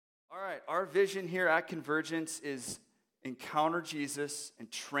right, our vision here at Convergence is encounter Jesus and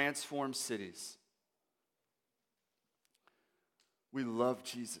transform cities. We love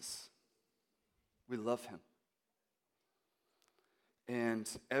Jesus. We love him. And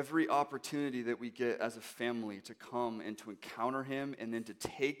every opportunity that we get as a family to come and to encounter him and then to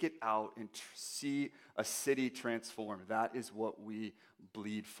take it out and see a city transform, that is what we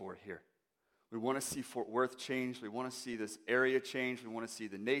bleed for here. We want to see Fort Worth changed. We want to see this area changed. We want to see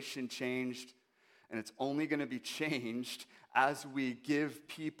the nation changed. And it's only going to be changed as we give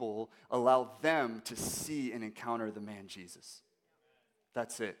people, allow them to see and encounter the man Jesus.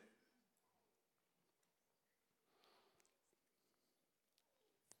 That's it.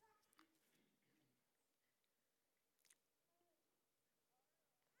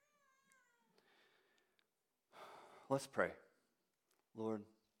 Let's pray. Lord,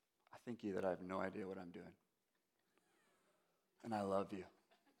 I thank you that I have no idea what I'm doing. And I love you.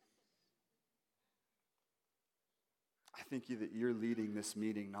 I thank you that you're leading this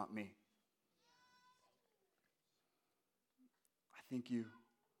meeting, not me. I thank you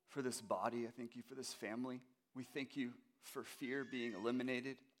for this body. I thank you for this family. We thank you for fear being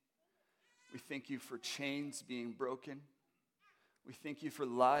eliminated. We thank you for chains being broken. We thank you for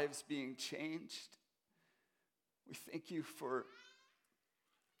lives being changed. We thank you for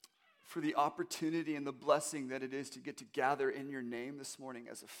the opportunity and the blessing that it is to get to gather in your name this morning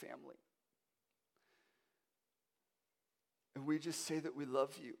as a family. And we just say that we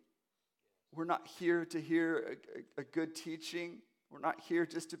love you. We're not here to hear a good teaching. We're not here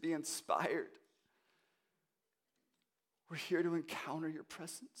just to be inspired. We're here to encounter your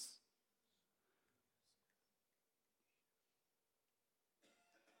presence.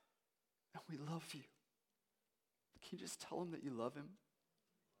 And we love you. Can you just tell him that you love him?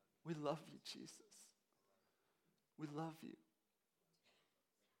 We love you, Jesus. We love you.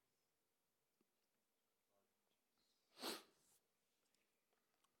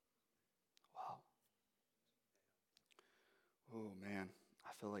 Wow. Oh, man. I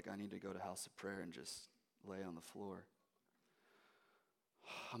feel like I need to go to house of prayer and just lay on the floor.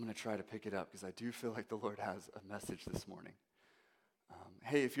 I'm going to try to pick it up because I do feel like the Lord has a message this morning.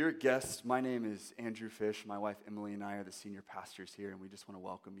 Hey, if you're a guest, my name is Andrew Fish. My wife Emily and I are the senior pastors here, and we just want to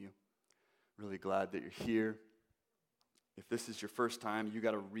welcome you. Really glad that you're here. If this is your first time, you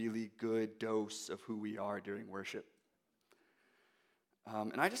got a really good dose of who we are during worship.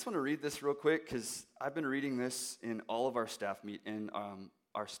 And I just want to read this real quick because I've been reading this in all of our staff meeting,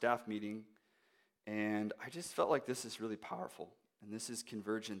 and I just felt like this is really powerful. And this is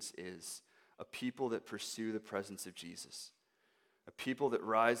Convergence is a people that pursue the presence of Jesus. A people that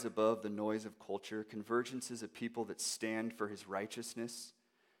rise above the noise of culture. Convergence is a people that stand for his righteousness.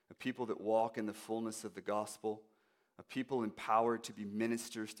 A people that walk in the fullness of the gospel. A people empowered to be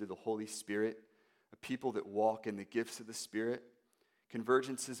ministers through the Holy Spirit. A people that walk in the gifts of the Spirit.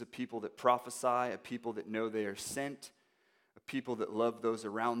 Convergence is a people that prophesy. A people that know they are sent. A people that love those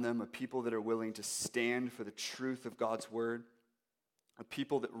around them. A people that are willing to stand for the truth of God's word. A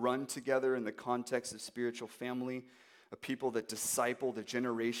people that run together in the context of spiritual family. A people that disciple the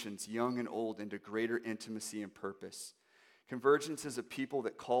generations, young and old, into greater intimacy and purpose. Convergence is a people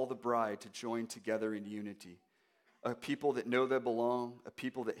that call the bride to join together in unity. A people that know they belong, a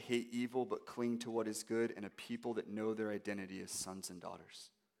people that hate evil but cling to what is good, and a people that know their identity as sons and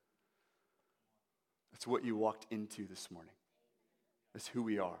daughters. That's what you walked into this morning. That's who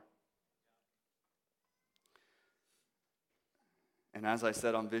we are. And as I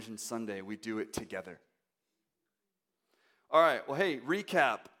said on Vision Sunday, we do it together. All right, well, hey,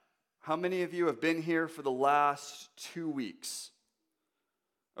 recap. How many of you have been here for the last 2 weeks?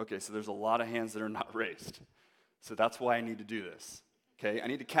 Okay, so there's a lot of hands that are not raised. So that's why I need to do this, okay? I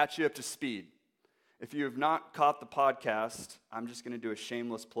need to catch you up to speed. If you have not caught the podcast, I'm just going to do a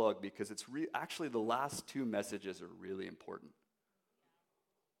shameless plug because it's actually the last 2 messages are really important.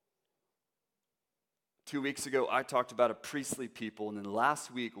 2 weeks ago, I talked about a priestly people, and then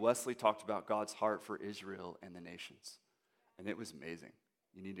last week, Wesley talked about God's heart for Israel and the nations. And it was amazing.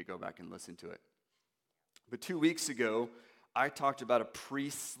 You need to go back and listen to it. But 2 weeks ago, I talked about a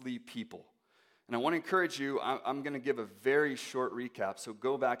priestly people. And I want to encourage you, I'm going to give a very short recap, so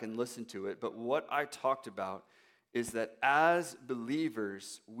go back and listen to it. But what I talked about is that as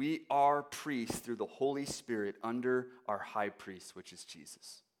believers, we are priests through the Holy Spirit under our high priest, which is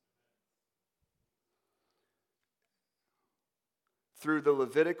Jesus. Through the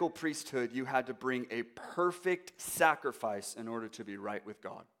Levitical priesthood, you had to bring a perfect sacrifice in order to be right with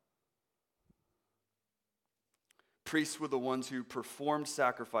God. Priests were the ones who performed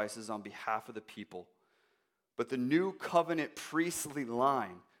sacrifices on behalf of the people. But the new covenant priestly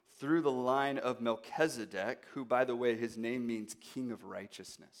line, through the line of Melchizedek, who, by the way, his name means King of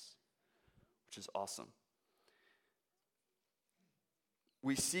Righteousness, which is awesome.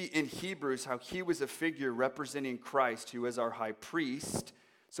 We see in Hebrews how he was a figure representing Christ, who is our high priest.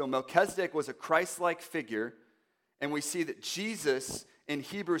 So Melchizedek was a Christ-like figure, and we see that Jesus in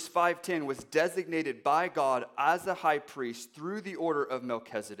Hebrews 5:10 was designated by God as a high priest through the order of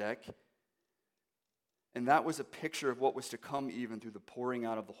Melchizedek. And that was a picture of what was to come even through the pouring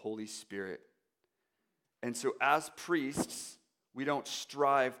out of the Holy Spirit. And so as priests, we don't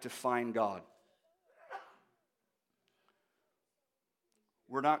strive to find God.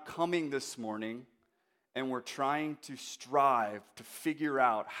 We're not coming this morning and we're trying to strive to figure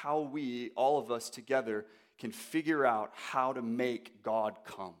out how we, all of us together, can figure out how to make God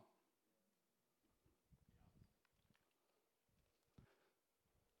come.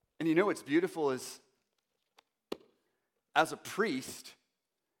 And you know what's beautiful is, as a priest,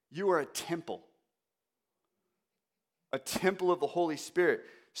 you are a temple of the Holy Spirit.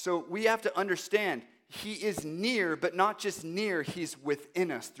 So we have to understand, he is near, but not just near, he's within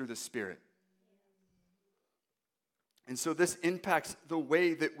us through the Spirit. And so this impacts the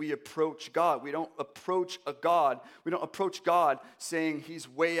way that we approach God. We don't approach God saying he's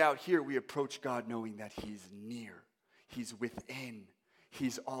way out here. We approach God knowing that he's near, he's within,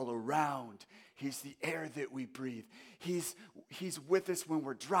 he's all around. He's the air that we breathe. He's with us when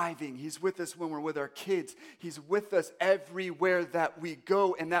we're driving. He's with us when we're with our kids. He's with us everywhere that we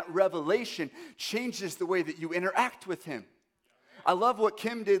go. And that revelation changes the way that you interact with him. I love what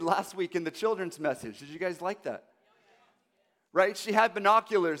Kim did last week in the children's message. Did you guys like that? Right? She had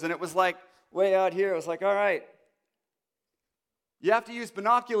binoculars and it was like way out here. It was like, all right. You have to use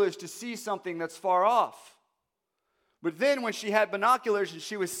binoculars to see something that's far off. But then when she had binoculars and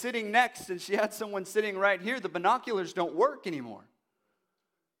she was sitting next and she had someone sitting right here, the binoculars don't work anymore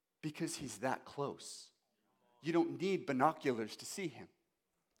because he's that close. You don't need binoculars to see him.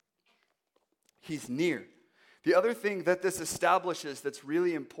 He's near. The other thing that this establishes that's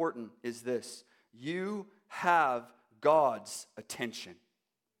really important is this: you have God's attention.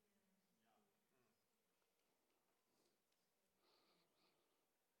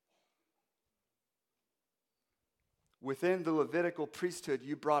 Within the Levitical priesthood,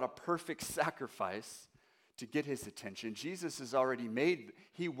 you brought a perfect sacrifice to get his attention. Jesus has already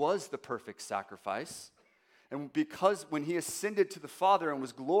he was the perfect sacrifice. And because when he ascended to the Father and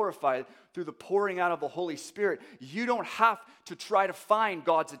was glorified through the pouring out of the Holy Spirit, you don't have to try to find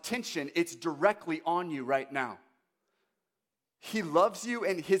God's attention. It's directly on you right now. He loves you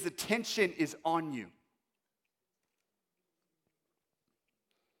and his attention is on you.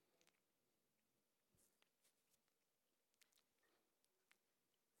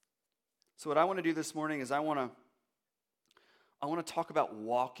 So what I want to do this morning is I want to talk about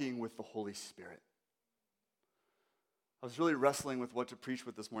walking with the Holy Spirit. I was really wrestling with what to preach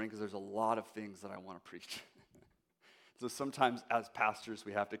with this morning because there's a lot of things that I want to preach. So sometimes as pastors,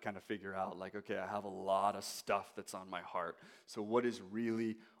 we have to kind of figure out, like, okay, I have a lot of stuff that's on my heart. So what is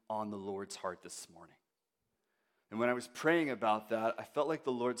really on the Lord's heart this morning? And when I was praying about that, I felt like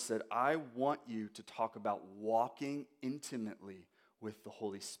the Lord said, I want you to talk about walking intimately with the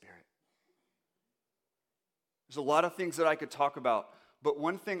Holy Spirit. There's a lot of things that I could talk about, but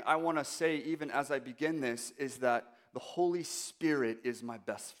one thing I want to say even as I begin this is that the Holy Spirit is my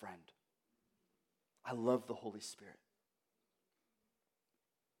best friend. I love the Holy Spirit.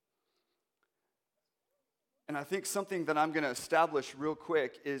 And I think something that I'm going to establish real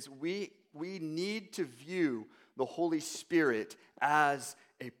quick is we need to view the Holy Spirit as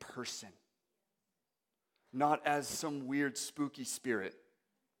a person, not as some weird spooky spirit.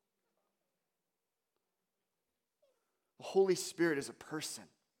 The Holy Spirit is a person.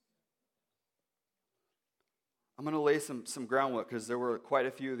 I'm going to lay some groundwork because there were quite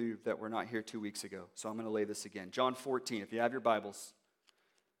a few of you that were not here 2 weeks ago. So I'm going to lay this again. John 14, if you have your Bibles.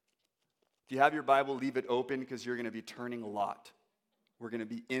 If you have your Bible, leave it open because you're going to be turning a lot. We're going to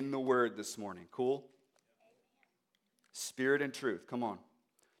be in the Word this morning. Cool? Spirit and truth. Come on.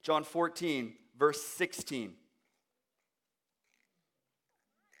 John 14, verse 16.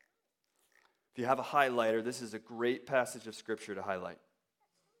 If you have a highlighter, this is a great passage of Scripture to highlight.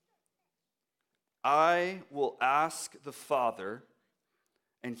 I will ask the Father,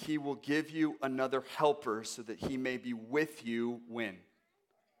 and he will give you another helper so that he may be with you when?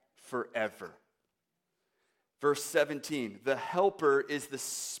 Forever. Verse 17, the helper is the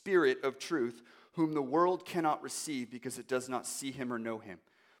Spirit of truth, whom the world cannot receive because it does not see him or know him.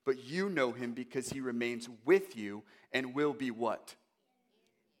 But you know him because he remains with you and will be what?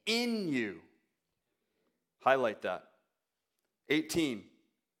 In you. Highlight that. 18.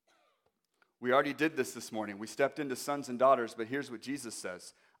 We already did this morning. We stepped into sons and daughters, but here's what Jesus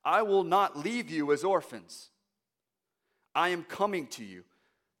says. I will not leave you as orphans. I am coming to you.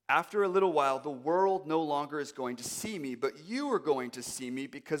 After a little while, the world no longer is going to see me, but you are going to see me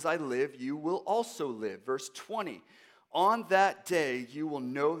because I live, you will also live. Verse 20, on that day you will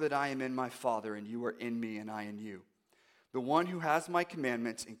know that I am in my Father, and you are in me, and I in you. The one who has my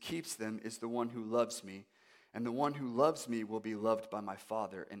commandments and keeps them is the one who loves me, and the one who loves me will be loved by my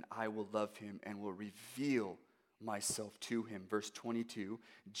Father, and I will love him and will reveal myself to him. Verse 22,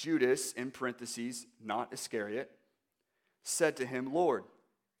 Judas, in parentheses, not Iscariot, said to him, Lord,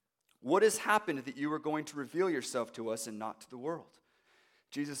 what has happened that you are going to reveal yourself to us and not to the world?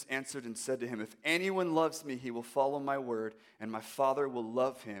 Jesus answered and said to him, if anyone loves me, he will follow my word, and my Father will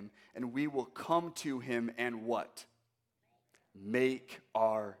love him, and we will come to him and what? Make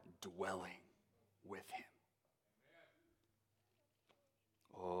our dwelling with him.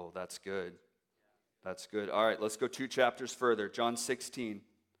 Oh, that's good. That's good. All right, let's go 2 chapters further. John 16.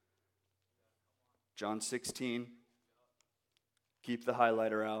 John 16. Keep the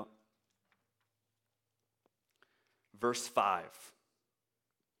highlighter out. Verse 5.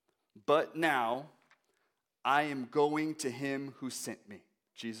 But now I am going to him who sent me.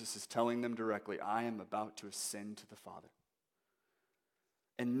 Jesus is telling them directly, I am about to ascend to the Father.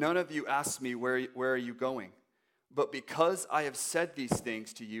 And none of you ask me, where are you going? But because I have said these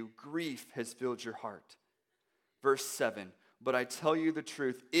things to you, grief has filled your heart. Verse 7. But I tell you the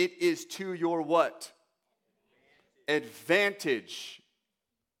truth, it is to your what? Advantage.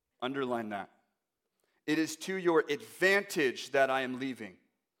 Underline that. It is to your advantage that I am leaving.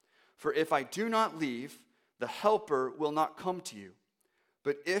 For if I do not leave, the Helper will not come to you.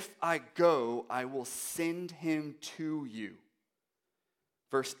 But if I go, I will send him to you.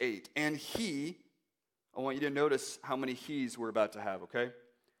 Verse 8. And he, I want you to notice how many he's we're about to have, okay?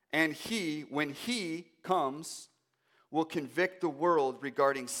 And he, when he comes, will convict the world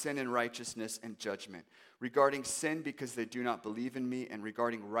regarding sin and righteousness and judgment. Regarding sin because they do not believe in me, and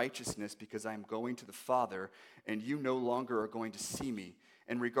regarding righteousness because I am going to the Father, and you no longer are going to see me.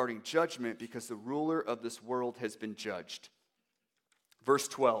 And regarding judgment because the ruler of this world has been judged. Verse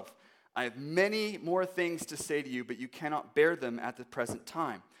 12. I have many more things to say to you, but you cannot bear them at the present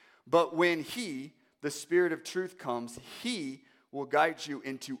time. But when he, the Spirit of truth, comes, he will guide you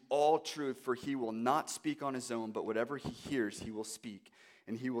into all truth, for he will not speak on his own, but whatever he hears, he will speak,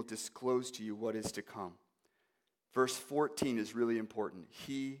 and he will disclose to you what is to come. Verse 14 is really important.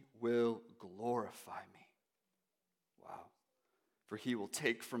 He will glorify me. Wow. For he will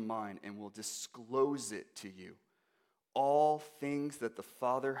take from mine and will disclose it to you. All things that the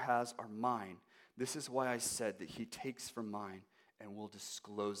Father has are mine. This is why I said that he takes from mine and will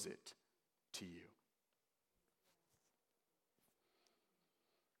disclose it to you.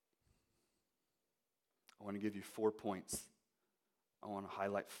 I want to give you 4 points. I want to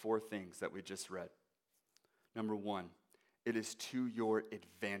highlight 4 things that we just read. Number 1, it is to your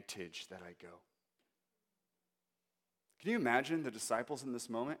advantage that I go. Can you imagine the disciples in this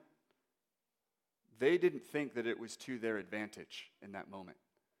moment? They didn't think that it was to their advantage in that moment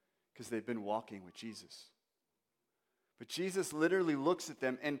because they've been walking with Jesus. But Jesus literally looks at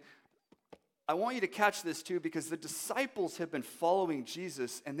them, and I want you to catch this too, because the disciples have been following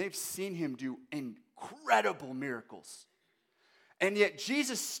Jesus and they've seen him do incredible miracles. And yet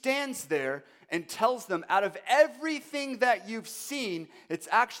Jesus stands there and tells them, out of everything that you've seen, it's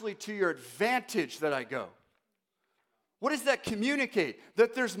actually to your advantage that I go. What does that communicate?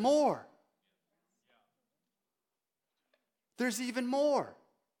 That there's more. There's even more.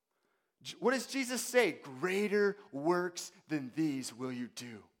 What does Jesus say? Greater works than these will you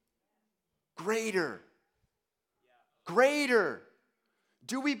do. Greater. Greater.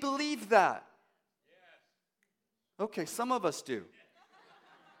 Do we believe that? Okay, some of us do.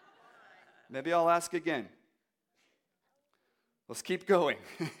 Maybe I'll ask again. Let's keep going.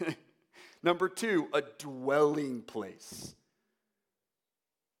 Number 2, a dwelling place.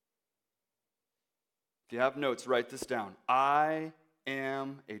 If you have notes, write this down. I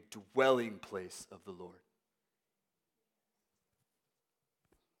am a dwelling place of the Lord.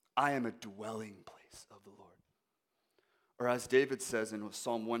 I am a dwelling place of the Lord. Or as David says in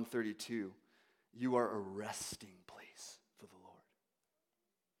Psalm 132, you are a resting place for the Lord.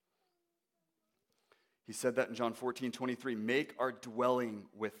 He said that in John 14:23, make our dwelling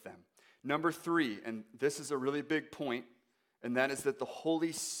with them. Number 3, and this is a really big point, and that is that the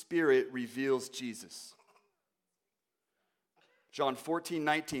Holy Spirit reveals Jesus. John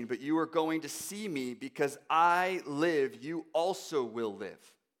 14:19, but you are going to see me because I live, you also will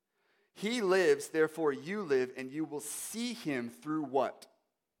live. He lives, therefore you live, and you will see him through what?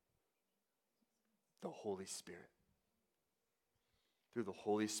 The Holy Spirit. Through the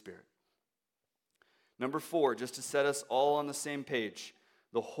Holy Spirit. Number 4, just to set us all on the same page,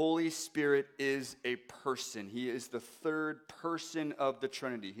 the Holy Spirit is a person. He is the third person of the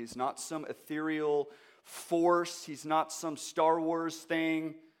Trinity. He's not some ethereal force. He's not some Star Wars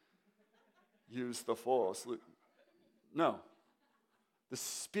thing. Use the Force. No. The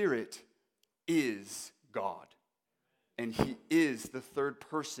Spirit is God. And he is the third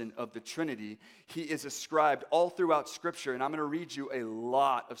person of the Trinity. He is ascribed all throughout Scripture, and I'm going to read you a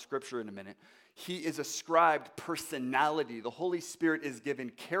lot of Scripture in a minute. He is ascribed personality. The Holy Spirit is given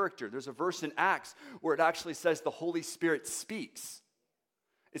character. There's a verse in Acts where it actually says the Holy Spirit speaks.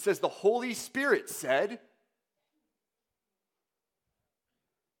 It says the Holy Spirit said.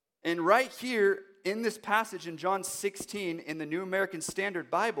 And right here in this passage in John 16 in the New American Standard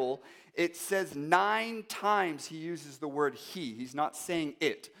Bible, it says 9 times he uses the word he. He's not saying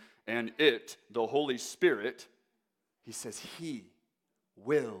it. And it, the Holy Spirit, he says he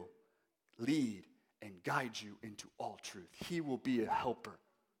will lead and guide you into all truth. He will be a helper.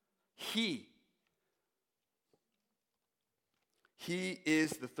 He is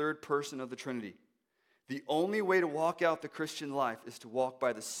the third person of the Trinity. The only way to walk out the Christian life is to walk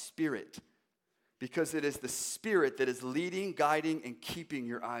by the Spirit, because it is the Spirit that is leading, guiding, and keeping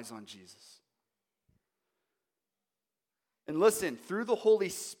your eyes on Jesus. And listen, through the Holy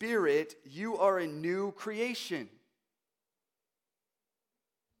Spirit, you are a new creation.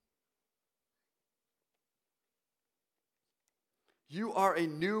 You are a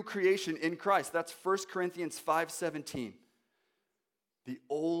new creation in Christ. That's 1 Corinthians 5:17. The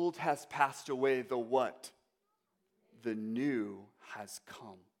old has passed away, the what? The new has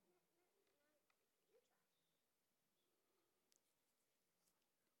come.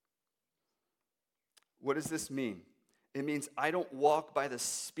 What does this mean? It means I don't walk by the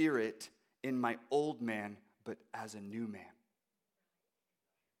Spirit in my old man, but as a new man.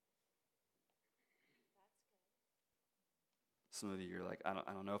 Some of you are like, I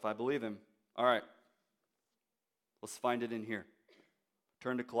don't know if I believe him. All right. Let's find it in here.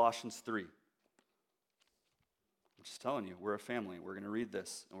 Turn to Colossians 3. I'm just telling you, we're a family. We're going to read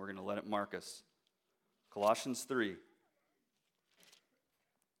this, and we're going to let it mark us. Colossians 3.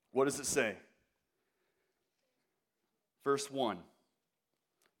 What does it say? Verse 1.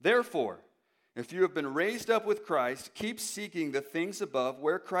 Therefore, if you have been raised up with Christ, keep seeking the things above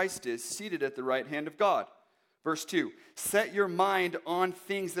where Christ is, seated at the right hand of God. Verse 2. Set your mind on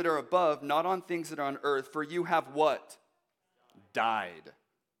things that are above, not on things that are on earth, for you have what? Died.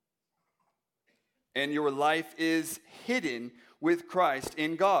 And your life is hidden with Christ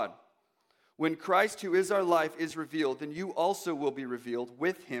in God. When Christ, who is our life, is revealed, then you also will be revealed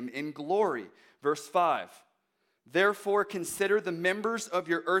with him in glory. Verse 5. Therefore, consider the members of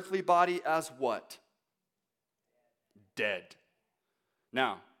your earthly body as what? Dead.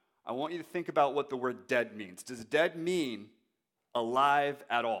 Now, I want you to think about what the word dead means. Does dead mean alive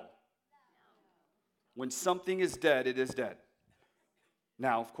at all? When something is dead, it is dead.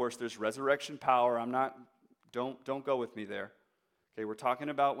 Now, of course, there's resurrection power. Don't go with me there. Okay, we're talking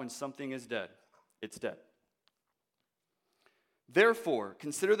about when something is dead. It's dead. Therefore,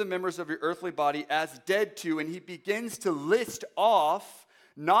 consider the members of your earthly body as dead to, and he begins to list off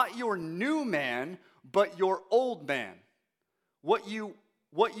not your new man, but your old man. What you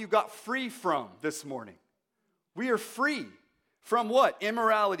got free from this morning. We are free from what?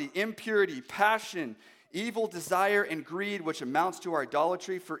 Immorality, impurity, passion, evil desire, and greed, which amounts to our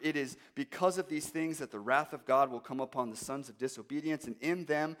idolatry. For it is because of these things that the wrath of God will come upon the sons of disobedience, and in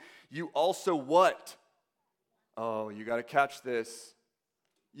them you also what? Oh, you got to catch this.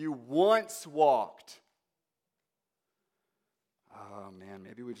 You once walked. Oh, man,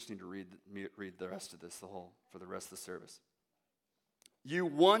 maybe we just need to read the rest of this, for the rest of the service. You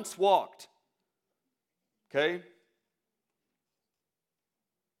once walked. Okay?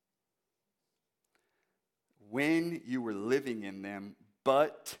 When you were living in them,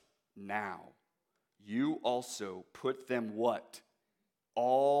 but now you also put them what?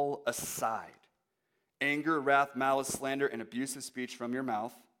 All aside. Anger, wrath, malice, slander, and abusive speech from your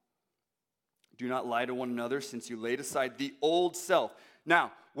mouth. Do not lie to one another, since you laid aside the old self.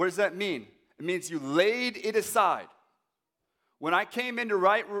 Now, what does that mean? It means you laid it aside. When I came into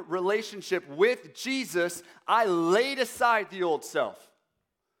right relationship with Jesus, I laid aside the old self.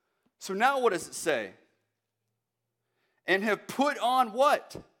 So now what does it say? And have put on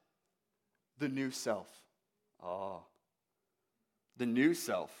what? The new self. The new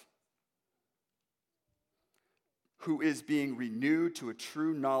self. Who is being renewed to a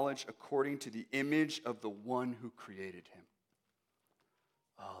true knowledge according to the image of the one who created him.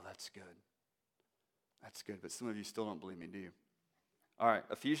 Oh, that's good. That's good, but some of you still don't believe me, do you? All right,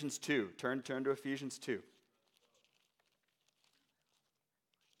 Ephesians 2. Turn to Ephesians 2.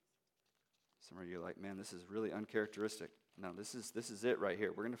 Some of you are like, man, this is really uncharacteristic. No, this is it right here.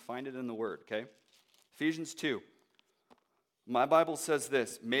 We're going to find it in the Word, okay? Ephesians 2. My Bible says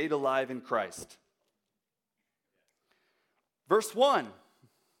this, made alive in Christ. Verse 1.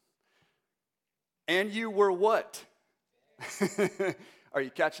 And you were what? Are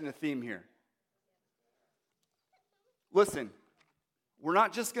you catching a theme here? Listen, we're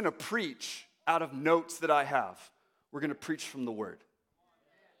not just going to preach out of notes that I have. We're going to preach from the Word.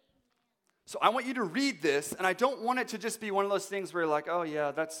 So I want you to read this, and I don't want it to just be one of those things where you're like, oh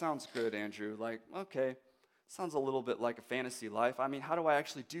yeah, that sounds good, Andrew. Like, okay, sounds a little bit like a fantasy life. I mean, how do I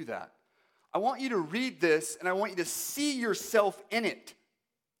actually do that? I want you to read this, and I want you to see yourself in it.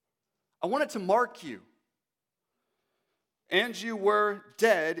 I want it to mark you. And you were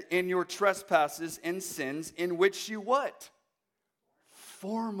dead in your trespasses and sins, in which you what?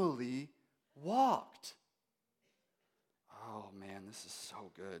 Formerly walked. Oh man, this is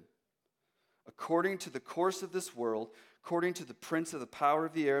so good. According to the course of this world, according to the prince of the power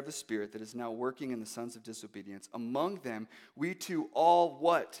of the air of the Spirit that is now working in the sons of disobedience, among them we too all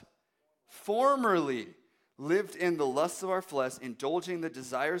what? Formerly lived in the lusts of our flesh, indulging the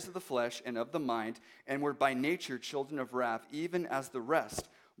desires of the flesh and of the mind, and were by nature children of wrath, even as the rest.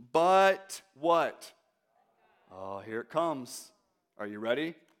 But what? Oh, here it comes. Are you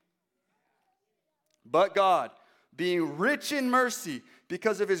ready? But God, being rich in mercy,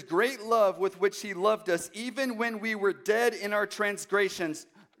 because of his great love with which he loved us, even when we were dead in our transgressions,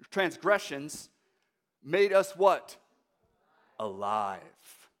 made us what? Alive.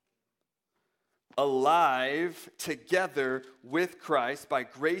 Alive together with Christ. By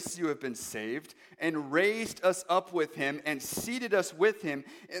grace you have been saved, and raised us up with him, and seated us with him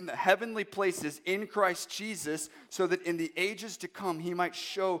in the heavenly places in Christ Jesus, so that in the ages to come he might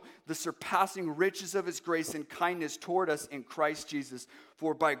show the surpassing riches of his grace and kindness toward us in Christ Jesus.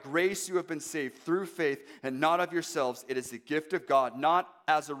 For by grace you have been saved through faith, and not of yourselves. It is the gift of God, not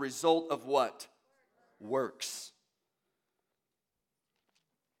as a result of what? Works.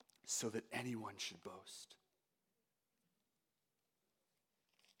 So that anyone should boast.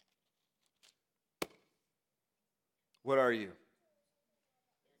 What are you?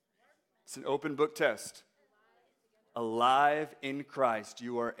 It's an open book test. Alive in Christ.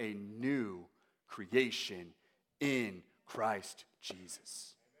 You are a new creation in Christ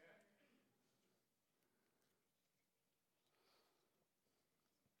Jesus.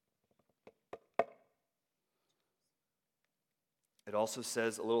 It also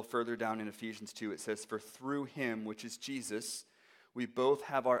says a little further down in Ephesians 2, it says, for through him, which is Jesus, we both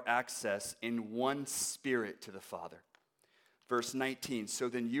have our access in one spirit to the Father. Verse 19, so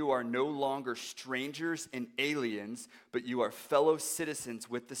then you are no longer strangers and aliens, but you are fellow citizens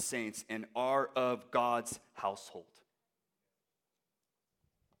with the saints and are of God's household.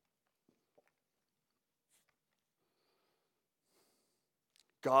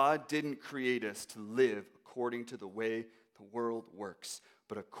 God didn't create us to live according to the way the world works,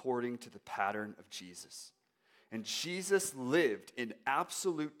 but according to the pattern of Jesus. And Jesus lived in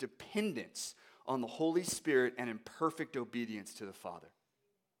absolute dependence on the Holy Spirit and in perfect obedience to the Father.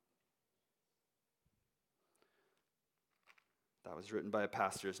 That was written by a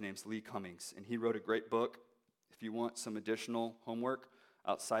pastor. His name's Lee Cummings, and he wrote a great book. If you want some additional homework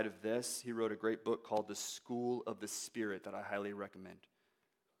outside of this, he wrote a great book called The School of the Spirit that I highly recommend.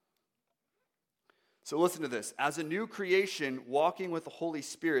 So listen to this. As a new creation, walking with the Holy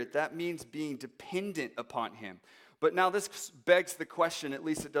Spirit, that means being dependent upon him. But now this begs the question, at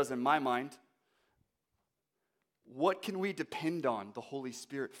least it does in my mind, what can we depend on the Holy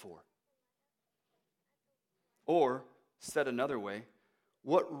Spirit for? Or, said another way,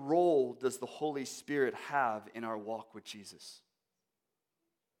 what role does the Holy Spirit have in our walk with Jesus?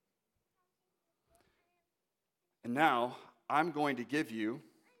 And now, I'm going to give you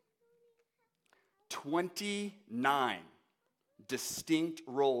 29 distinct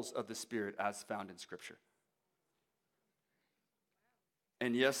roles of the Spirit as found in Scripture.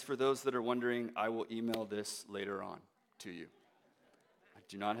 And yes, for those that are wondering, I will email this later on to you. I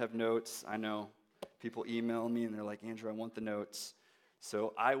do not have notes. I know people email me and they're like, Andrew, I want the notes.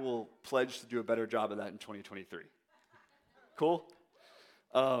 So I will pledge to do a better job of that in 2023. Cool?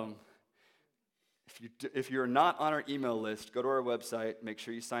 If you're not on our email list, go to our website, make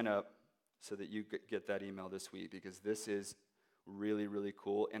sure you sign up so that you get that email this week, because this is really, really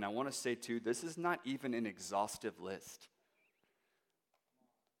cool. And I want to say, too, this is not even an exhaustive list.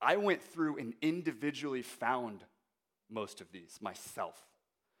 I went through and individually found most of these myself.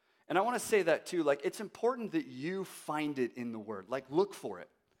 And I want to say that too, like, it's important that you find it in the Word. Like, look for it.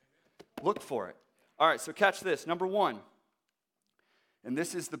 Look for it. All right, so catch this. Number one, and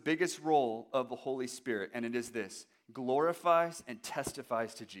this is the biggest role of the Holy Spirit, and it is this: glorifies and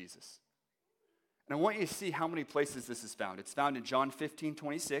testifies to Jesus. And I want you to see how many places this is found. It's found in John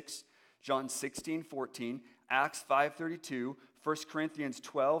 15:26, John 16:14, Acts 5:32, 1 Corinthians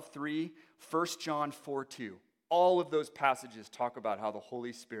 12:3, 1 John 4:2. All of those passages talk about how the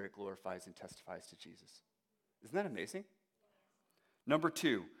Holy Spirit glorifies and testifies to Jesus. Isn't that amazing? Number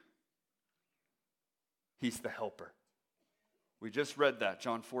two, he's the helper. We just read that,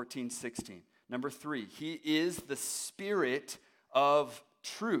 John 14:16. Number three, he is the Spirit of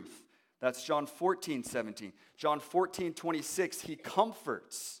truth. That's John 14:17. John 14:26, he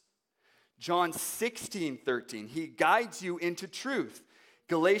comforts. John 16:13, he guides you into truth.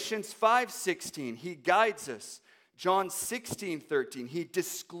 Galatians 5:16, he guides us. John 16:13, he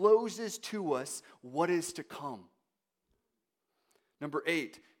discloses to us what is to come. Number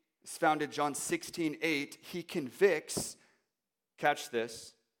 8 is found in John 16:8, he convicts, catch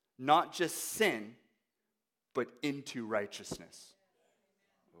this, not just sin, but into righteousness.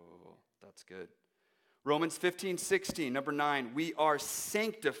 Oh, that's good. Romans 15:16, number 9, we are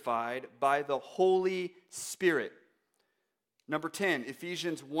sanctified by the Holy Spirit. Number 10,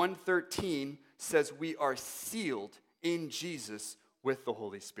 Ephesians 1:13 says we are sealed in Jesus with the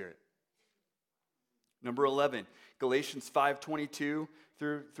Holy Spirit. Number 11, Galatians 5:22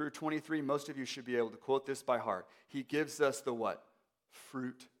 through 23, most of you should be able to quote this by heart. He gives us the what?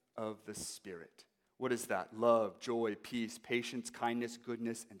 Fruit of the Spirit. What is that? Love, joy, peace, patience, kindness,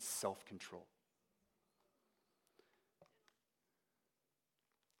 goodness, and self-control.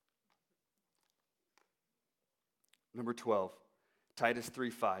 Number 12, Titus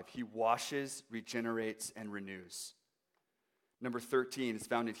 3:5. He washes, regenerates, and renews. Number 13 is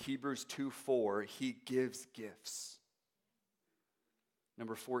found in Hebrews 2:4. He gives gifts.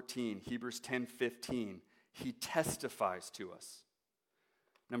 Number 14, Hebrews 10:15. He testifies to us.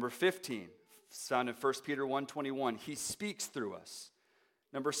 Number 15, is found in 1 Peter 1:21. He speaks through us.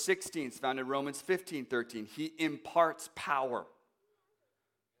 Number 16 is found in Romans 15:13. He imparts power.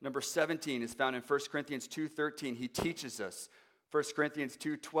 Number 17 is found in 1 Corinthians 2:13. He teaches us. 1 Corinthians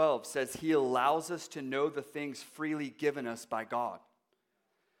 2:12 says he allows us to know the things freely given us by God.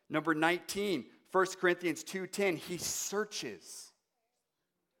 Number 19, 1 Corinthians 2:10, he searches.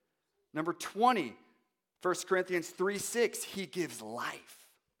 Number 20, 1 Corinthians 3:6, he gives life.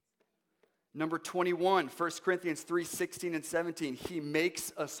 Number 21, 1 Corinthians 3:16 and 17, he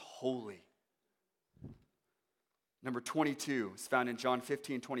makes us holy. Number 22 is found in John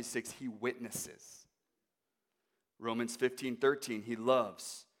 15:26, he witnesses. Romans 15:13, he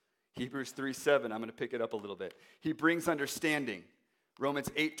loves. Hebrews 3:7, I'm going to pick it up a little bit. He brings understanding. Romans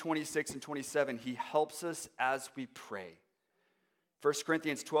 8:26 and 27, he helps us as we pray. 1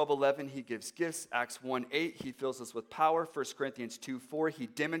 Corinthians 12:11, he gives gifts. Acts 1:8, he fills us with power. 1 Corinthians 2:4, he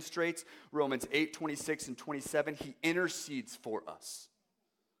demonstrates. Romans 8:26 and 27, he intercedes for us.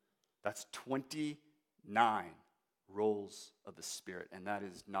 That's 29 roles of the Spirit, and that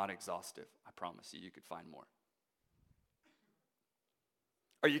is not exhaustive. I promise you could find more.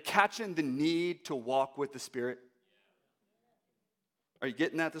 Are you catching the need to walk with the Spirit? Are you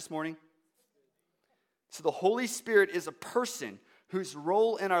getting that this morning? So the Holy Spirit is a person whose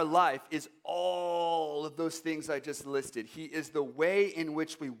role in our life is all of those things I just listed. He is the way in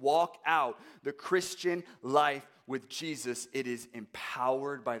which we walk out the Christian life with Jesus. It is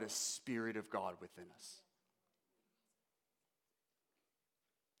empowered by the Spirit of God within us.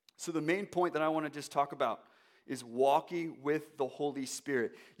 So the main point that I want to just talk about is walking with the Holy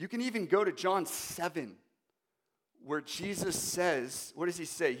Spirit. You can even go to John 7, where Jesus says, what does he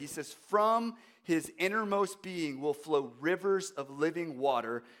say? He says, from his innermost being will flow rivers of living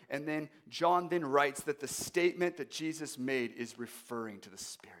water. And then John then writes that the statement that Jesus made is referring to the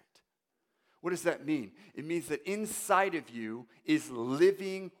Spirit. What does that mean? It means that inside of you is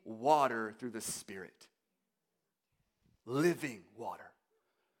living water through the Spirit. Living water.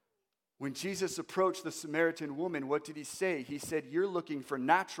 When Jesus approached the Samaritan woman, what did he say? He said, you're looking for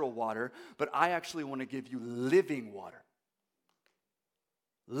natural water, but I actually want to give you living water.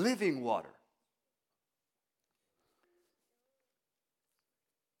 Living water.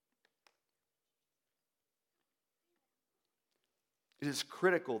 It is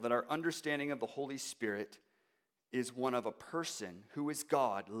critical that our understanding of the Holy Spirit is one of a person who is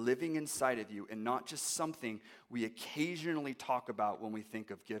God living inside of you and not just something we occasionally talk about when we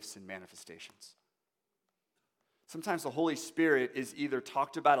think of gifts and manifestations. Sometimes the Holy Spirit is either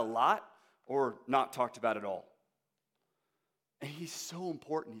talked about a lot or not talked about at all. And he's so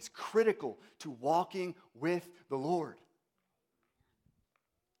important. He's critical to walking with the Lord.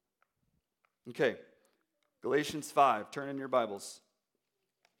 Okay, Galatians 5. Turn in your Bibles.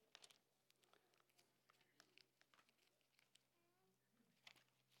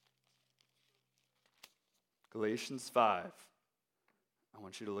 Galatians 5. I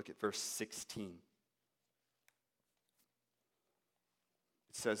want you to look at verse 16.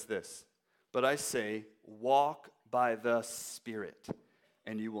 It says this, "But I say, walk by the Spirit,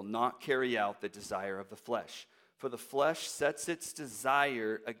 and you will not carry out the desire of the flesh. For the flesh sets its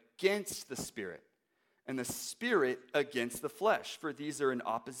desire against the Spirit, and the Spirit against the flesh, for these are in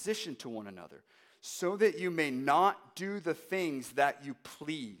opposition to one another, so that you may not do the things that you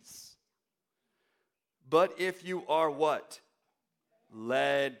please. But if you are" what?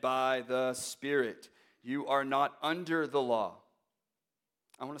 "Led by the Spirit, you are not under the law."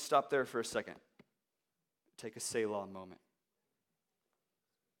 I want to stop there for a second. Take a Selah moment.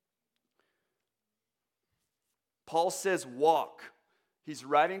 Paul says walk. He's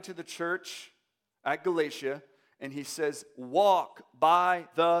writing to the church at Galatia, and he says walk by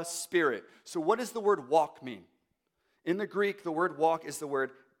the Spirit. So what does the word walk mean? In the Greek, the word walk is the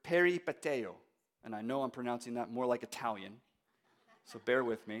word peripateo. And I know I'm pronouncing that more like Italian, so bear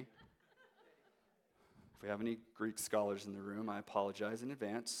with me. If we have any Greek scholars in the room, I apologize in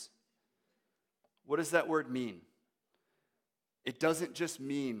advance. What does that word mean? It doesn't just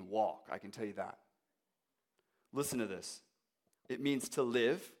mean walk, I can tell you that. Listen to this. It means to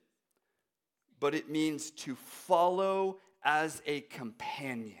live, but it means to follow as a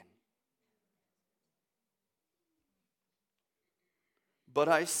companion. But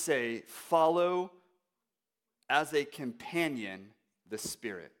I say, follow as a companion the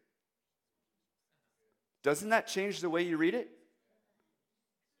Spirit. Doesn't that change the way you read it?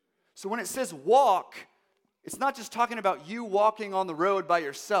 So when it says walk, it's not just talking about you walking on the road by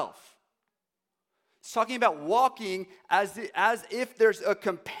yourself. It's talking about walking as if there's a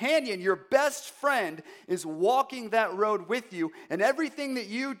companion. Your best friend is walking that road with you, and everything that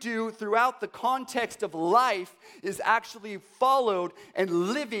you do throughout the context of life is actually followed and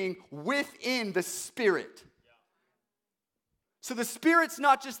living within the Spirit. So the Spirit's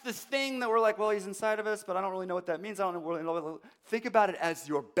not just this thing that we're like, well, he's inside of us, but I don't really know what that means. I don't really know. Think about it as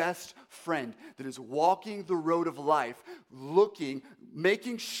your best friend that is walking the road of life, looking,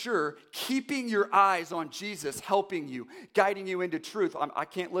 making sure, keeping your eyes on Jesus, helping you, guiding you into truth. I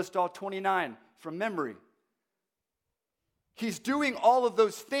can't list all 29 from memory. He's doing all of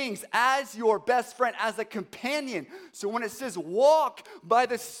those things as your best friend, as a companion. So when it says walk by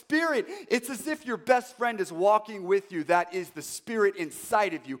the Spirit, it's as if your best friend is walking with you. That is the Spirit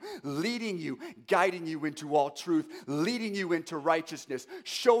inside of you, leading you, guiding you into all truth, leading you into righteousness,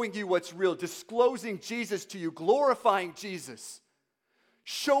 showing you what's real, disclosing Jesus to you, glorifying Jesus,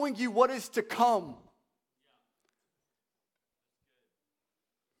 showing you what is to come.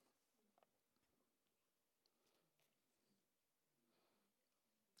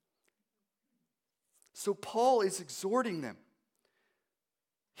 So Paul is exhorting them.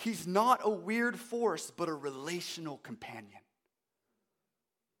 He's not a weird force, but a relational companion.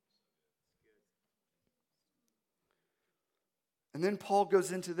 And then Paul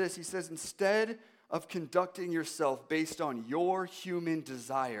goes into this. He says, instead of conducting yourself based on your human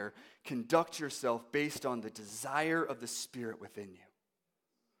desire, conduct yourself based on the desire of the Spirit within you.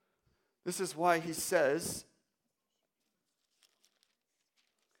 This is why he says,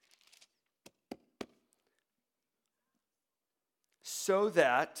 so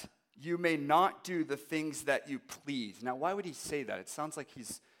that you may not do the things that you please. Now, why would he say that? It sounds like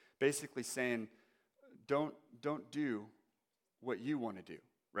he's basically saying, don't do what you want to do,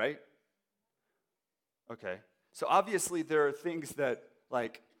 right? Okay. So obviously there are things that,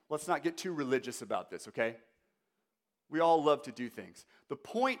 like, let's not get too religious about this, okay? We all love to do things. The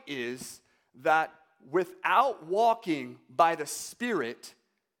point is that without walking by the Spirit,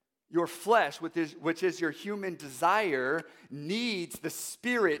 your flesh, which is your human desire, needs the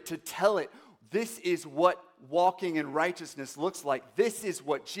Spirit to tell it, this is what walking in righteousness looks like. This is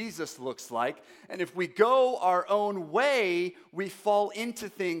what Jesus looks like. And if we go our own way, we fall into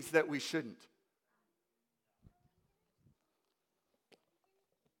things that we shouldn't.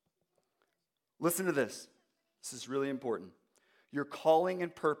 Listen to this. This is really important. Your calling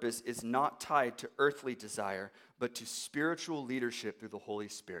and purpose is not tied to earthly desire, but to spiritual leadership through the Holy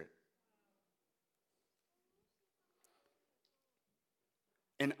Spirit.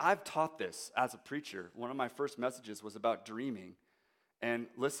 And I've taught this as a preacher. One of my first messages was about dreaming. And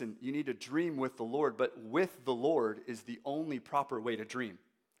listen, you need to dream with the Lord, but with the Lord is the only proper way to dream.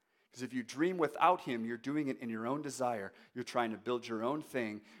 Because if you dream without him, you're doing it in your own desire. You're trying to build your own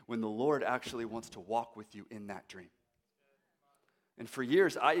thing when the Lord actually wants to walk with you in that dream. And for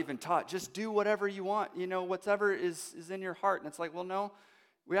years, I even taught, just do whatever you want, whatever is in your heart. And it's like, well, no,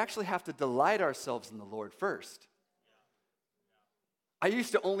 we actually have to delight ourselves in the Lord first. I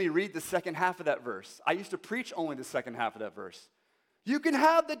used to only read the second half of that verse. I used to preach only the second half of that verse. You can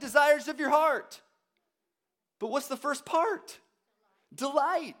have the desires of your heart. But what's the first part?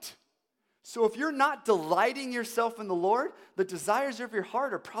 Delight. So if you're not delighting yourself in the Lord, the desires of your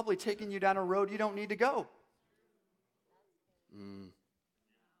heart are probably taking you down a road you don't need to go.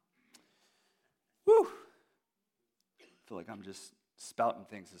 Whew. I feel like I'm just spouting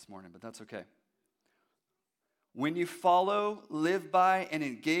things this morning, but that's okay. When you follow, live by, and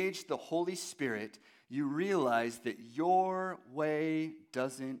engage the Holy Spirit, you realize that your way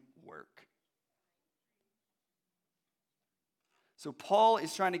doesn't work. So Paul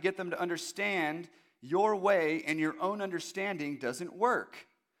is trying to get them to understand your way and your own understanding doesn't work.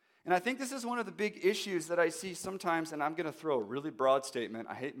 And I think this is one of the big issues that I see sometimes, and I'm going to throw a really broad statement.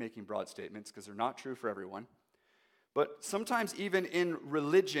 I hate making broad statements because they're not true for everyone. But sometimes even in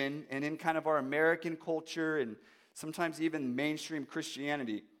religion and in kind of our American culture and sometimes even mainstream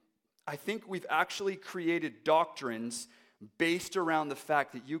Christianity, I think we've actually created doctrines based around the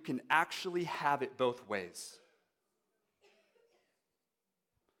fact that you can actually have it both ways.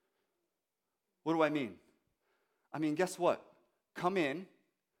 What do I mean? I mean, guess what? Come in,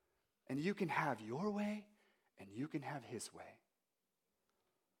 and you can have your way, and you can have his way.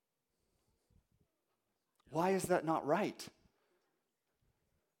 Why is that not right?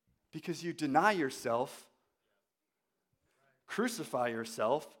 Because you deny yourself, crucify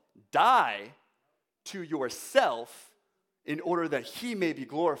yourself, die to yourself in order that he may be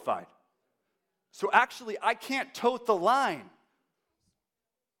glorified. So actually, I can't tote the line.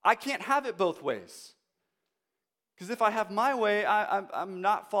 I can't have it both ways. Because if I have my way, I'm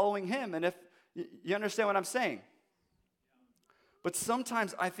not following him. And if you understand what I'm saying. But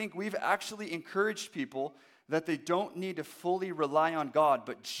sometimes I think we've actually encouraged people that they don't need to fully rely on God,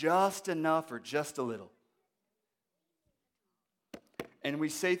 but just enough or just a little. And we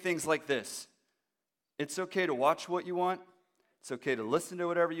say things like this. It's okay to watch what you want. It's okay to listen to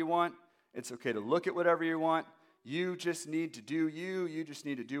whatever you want. It's okay to look at whatever you want. You just need to do you. You just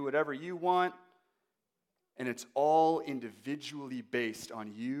need to do whatever you want. And it's all individually based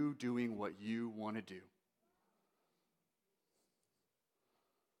on you doing what you want to do.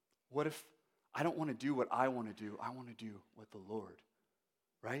 What if I don't want to do what I want to do? I want to do what the Lord,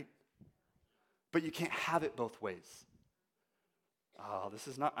 right? But you can't have it both ways. Oh, this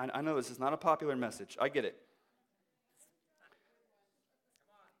is not, I know this is not a popular message. I get it.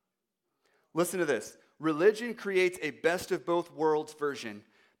 Listen to this. Religion creates a best of both worlds version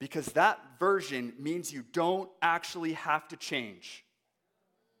because that version means you don't actually have to change.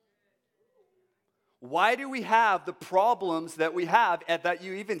 Why do we have the problems that we have and that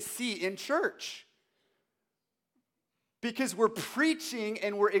you even see in church? Because we're preaching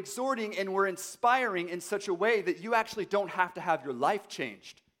and we're exhorting and we're inspiring in such a way that you actually don't have to have your life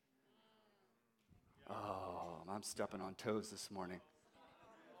changed. Oh, I'm stepping on toes this morning.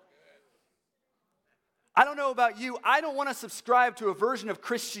 I don't know about you, I don't want to subscribe to a version of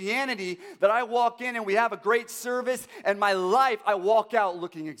Christianity that I walk in and we have a great service and my life, I walk out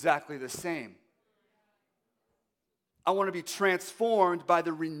looking exactly the same. I want to be transformed by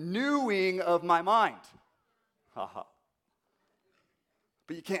the renewing of my mind. Haha.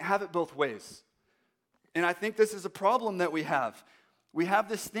 But you can't have it both ways. And I think this is a problem that we have. We have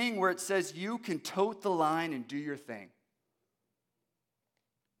this thing where it says you can tote the line and do your thing.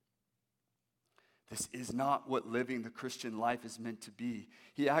 This is not what living the Christian life is meant to be.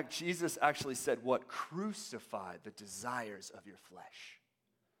 Jesus actually said what? Crucify the desires of your flesh.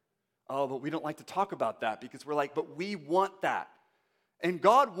 Oh, but we don't like to talk about that because we're like, but we want that. And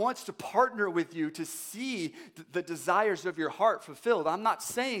God wants to partner with you to see the desires of your heart fulfilled. I'm not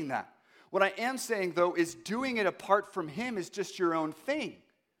saying that. What I am saying, though, is doing it apart from him is just your own thing.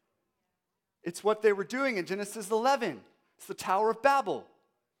 It's what they were doing in Genesis 11. It's the Tower of Babel.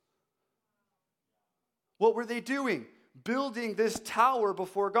 What were they doing? Building this tower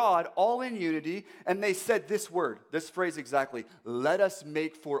before God, all in unity, and they said this word, this phrase exactly, let us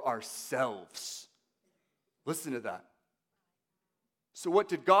make for ourselves. Listen to that. So what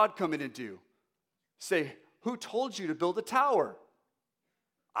did God come in and do? Say, who told you to build a tower?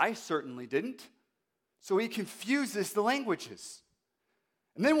 I certainly didn't. So he confuses the languages.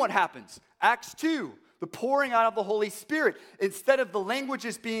 And then what happens? Acts 2. The pouring out of the Holy Spirit. Instead of the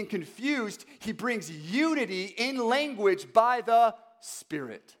languages being confused, he brings unity in language by the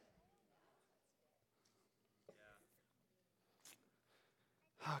Spirit.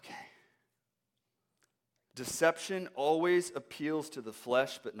 Okay. Deception always appeals to the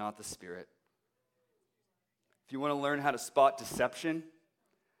flesh, but not the spirit. If you want to learn how to spot deception,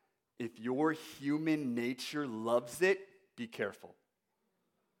 if your human nature loves it, be careful.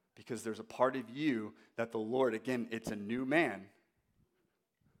 Because there's a part of you that the Lord, again, it's a new man.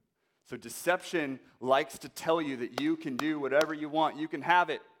 So deception likes to tell you that you can do whatever you want, you can have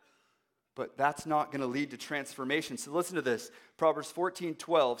it. But that's not going to lead to transformation. So listen to this. Proverbs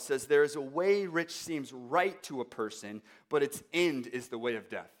 14:12 says, there is a way which seems right to a person, but its end is the way of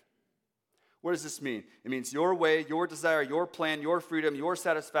death. What does this mean? It means your way, your desire, your plan, your freedom, your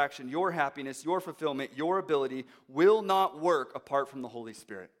satisfaction, your happiness, your fulfillment, your ability will not work apart from the Holy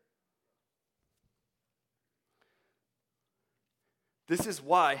Spirit. This is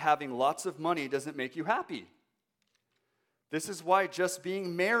why having lots of money doesn't make you happy. This is why just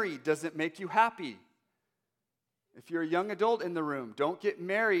being married doesn't make you happy. If you're a young adult in the room, don't get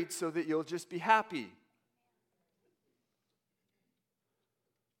married so that you'll just be happy.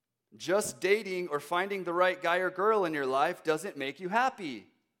 Just dating or finding the right guy or girl in your life doesn't make you happy.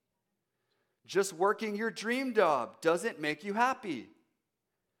 Just working your dream job doesn't make you happy.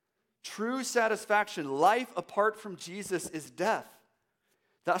 True satisfaction, life apart from Jesus, is death.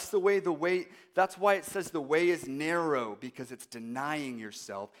 That's why it says the way is narrow, because it's denying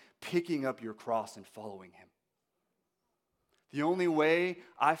yourself, picking up your cross and following him. The only way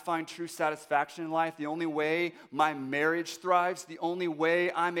I find true satisfaction in life, the only way my marriage thrives, the only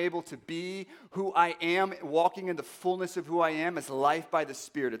way I'm able to be who I am, walking in the fullness of who I am, is life by the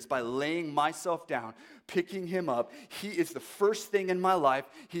Spirit. It's by laying myself down, picking him up. He is the first thing in my life.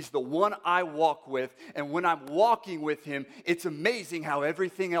 He's the one I walk with. And when I'm walking with him, it's amazing how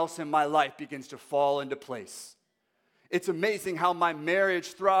everything else in my life begins to fall into place. It's amazing how my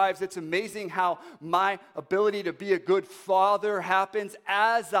marriage thrives. It's amazing how my ability to be a good father happens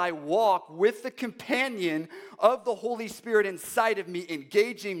as I walk with the companion of the Holy Spirit inside of me,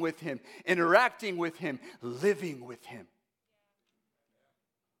 engaging with him, interacting with him, living with him.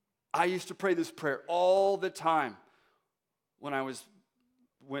 I used to pray this prayer all the time when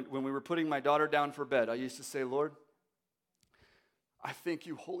we were putting my daughter down for bed. I used to say, Lord, I thank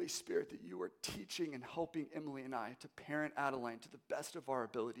you, Holy Spirit, that you are teaching and helping Emily and I to parent Adeline to the best of our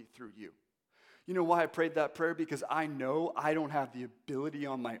ability through you. You know why I prayed that prayer? Because I know I don't have the ability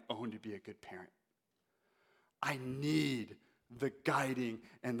on my own to be a good parent. I need the guiding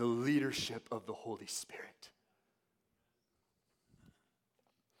and the leadership of the Holy Spirit.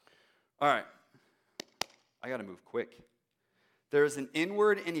 All right, I got to move quick. There is an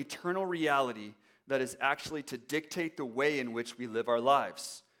inward and eternal reality that is actually to dictate the way in which we live our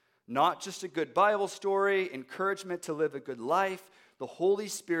lives. Not just a good Bible story, encouragement to live a good life. The Holy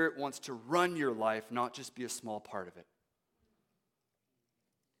Spirit wants to run your life, not just be a small part of it.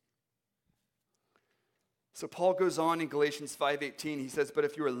 So Paul goes on in Galatians 5:18. He says, but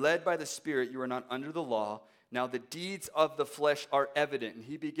if you are led by the Spirit, you are not under the law. Now the deeds of the flesh are evident. And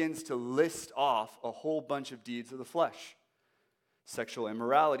he begins to list off a whole bunch of deeds of the flesh. Sexual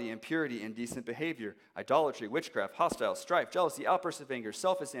immorality, impurity, indecent behavior, idolatry, witchcraft, hostile, strife, jealousy, outbursts of anger,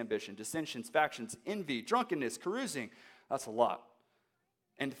 selfish ambition, dissensions, factions, envy, drunkenness, carousing. That's a lot.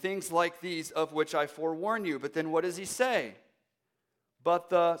 And things like these, of which I forewarn you. But then what does he say? But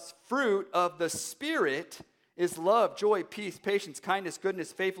the fruit of the Spirit is love, joy, peace, patience, kindness,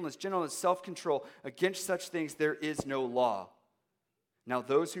 goodness, faithfulness, gentleness, self-control. Against such things there is no law. Now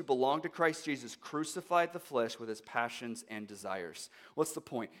those who belong to Christ Jesus crucified the flesh with its passions and desires. What's the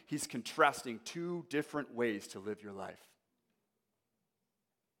point? He's contrasting two different ways to live your life.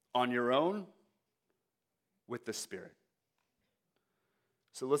 On your own, with the Spirit.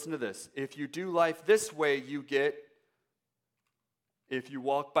 So listen to this. If you do life this way, you get. If you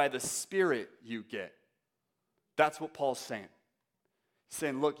walk by the Spirit, you get. That's what Paul's saying. He's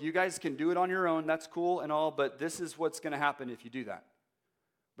saying, look, you guys can do it on your own. That's cool and all, but this is what's going to happen if you do that.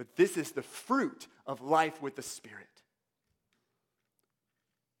 But this is the fruit of life with the Spirit.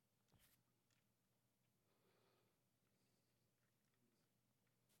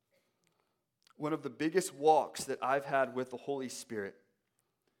 One of the biggest walks that I've had with the Holy Spirit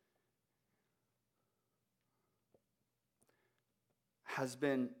has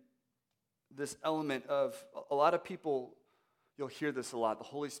been this element of, a lot of people, you'll hear this a lot, the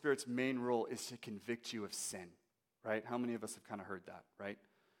Holy Spirit's main role is to convict you of sin, right? How many of us have kind of heard that, right?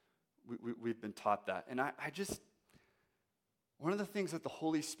 We've been taught that. And I just, one of the things that the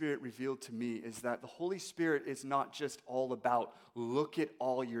Holy Spirit revealed to me is that the Holy Spirit is not just all about, look at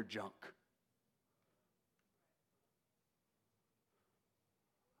all your junk.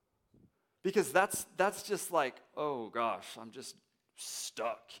 Because that's just like, oh gosh, I'm just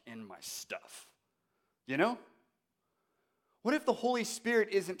stuck in my stuff. You know? What if the Holy Spirit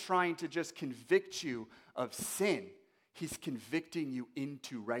isn't trying to just convict you of sin? He's convicting you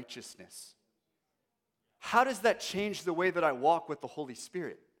into righteousness. How does that change the way that I walk with the Holy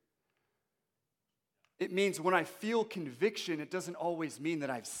Spirit? It means when I feel conviction, it doesn't always mean that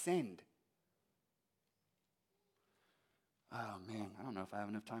I've sinned. Oh man, I don't know if I have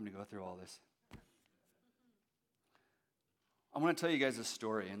enough time to go through all this. I want to tell you guys a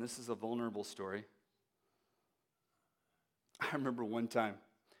story, and this is a vulnerable story. I remember one time.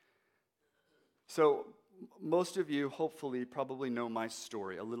 So most of you, hopefully, probably know my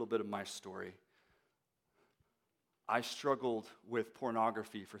story, a little bit of my story. I struggled with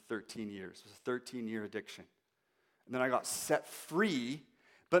pornography for 13 years. It was a 13-year addiction. And then I got set free,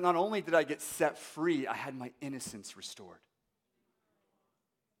 but not only did I get set free, I had my innocence restored.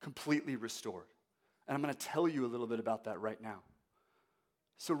 Completely restored. And I'm going to tell you a little bit about that right now.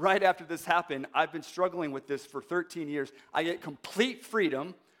 So right after this happened, I've been struggling with this for 13 years. I get complete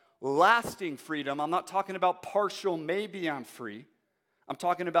freedom, lasting freedom. I'm not talking about partial, maybe I'm free. I'm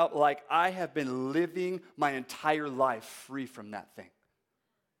talking about like I have been living my entire life free from that thing.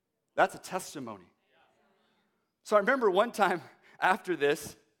 That's a testimony. So I remember one time after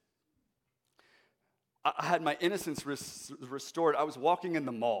this, I had my innocence restored. I was walking in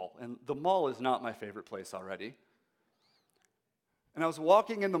the mall, and the mall is not my favorite place already. And I was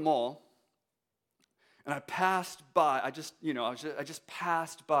walking in the mall, and I passed by. I just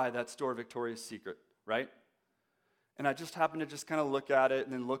passed by that store, Victoria's Secret, right? And I just happened to just kind of look at it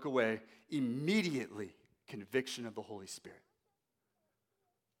and then look away. Immediately, conviction of the Holy Spirit.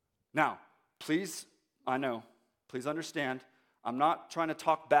 Now, please understand, I'm not trying to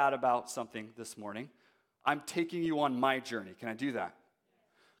talk bad about something this morning. I'm taking you on my journey. Can I do that?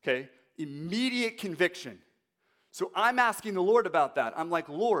 Okay, immediate conviction. So I'm asking the Lord about that. I'm like,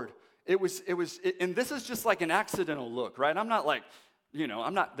 Lord, and this is just like an accidental look, right? I'm not like,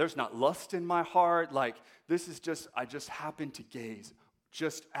 there's not lust in my heart. Like, this is just, I just happened to gaze,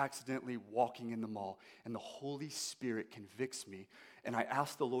 just accidentally walking in the mall, and the Holy Spirit convicts me, and I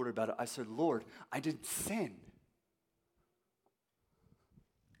asked the Lord about it. I said, Lord, I didn't sin.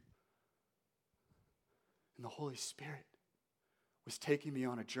 And the Holy Spirit was taking me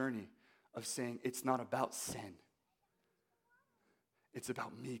on a journey of saying, it's not about sin. It's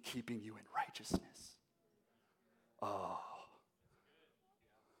about me keeping you in righteousness. Oh.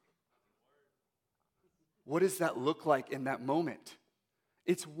 What does that look like in that moment?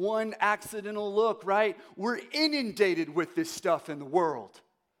 It's one accidental look, right? We're inundated with this stuff in the world.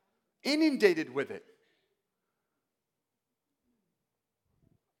 Inundated with it.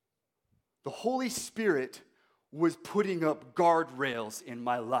 The Holy Spirit was putting up guardrails in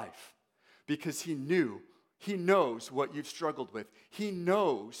my life because He knows what you've struggled with. He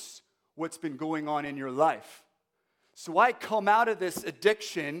knows what's been going on in your life. So I come out of this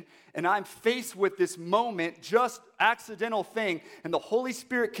addiction and I'm faced with this moment, just accidental thing, and the Holy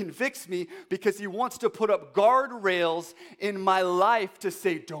Spirit convicts me because He wants to put up guardrails in my life to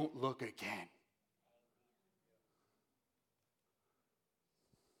say, don't look again.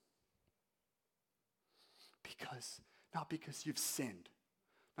 Not because you've sinned,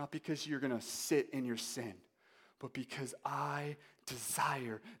 not because you're going to sit in your sin, but because I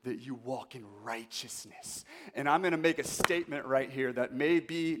desire that you walk in righteousness. And I'm going to make a statement right here that may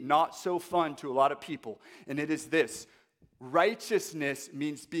be not so fun to a lot of people, and it is this. Righteousness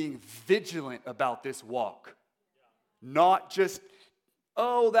means being vigilant about this walk. Not just,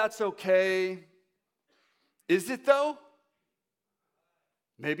 oh, that's okay. Is it though?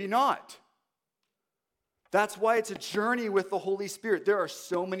 Maybe not. That's why it's a journey with the Holy Spirit. There are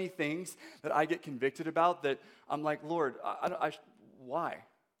so many things that I get convicted about that I'm like, Lord, why?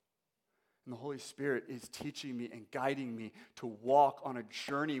 And the Holy Spirit is teaching me and guiding me to walk on a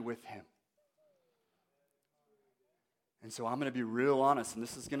journey with Him. And so I'm going to be real honest, and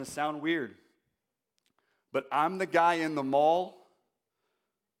this is going to sound weird, but I'm the guy in the mall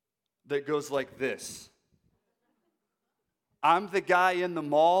that goes like this. I'm the guy in the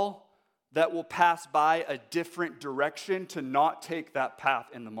mall that will pass by a different direction to not take that path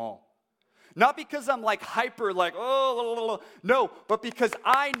in the mall. Not because I'm like hyper, like, no, but because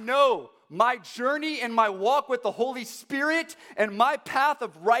I know my journey and my walk with the Holy Spirit and my path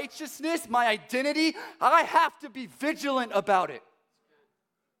of righteousness, my identity, I have to be vigilant about it.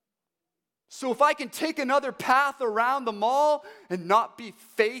 So if I can take another path around the mall and not be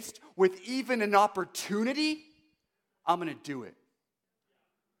faced with even an opportunity, I'm going to do it.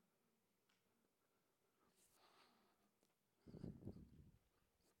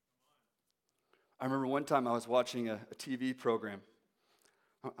 I remember one time I was watching a TV program,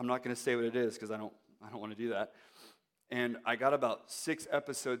 I'm not going to say what it is because I don't want to do that. And I got about 6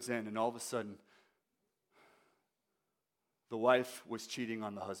 episodes in, and all of a sudden, the wife was cheating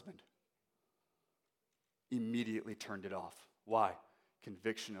on the husband. Immediately turned it off. Why?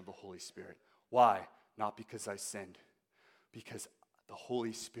 Conviction of the Holy Spirit. Why? Not because I sinned. Because the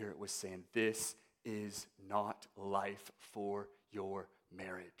Holy Spirit was saying, this is not life for your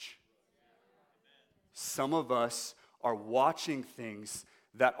marriage. Some of us are watching things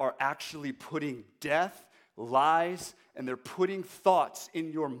that are actually putting death, lies, and they're putting thoughts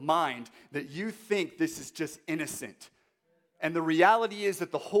in your mind that you think this is just innocent. And the reality is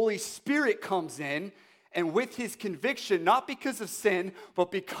that the Holy Spirit comes in, and with his conviction, not because of sin,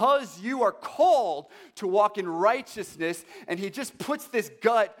 but because you are called to walk in righteousness, and he just puts this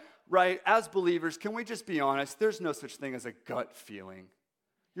gut, right, as believers, can we just be honest? There's no such thing as a gut feeling.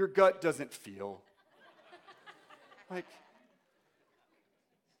 Your gut doesn't feel. Like,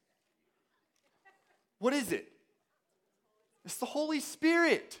 what is it? It's the Holy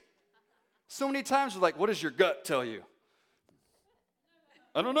Spirit. So many times we're like, what does your gut tell you?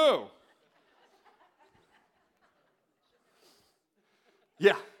 I don't know.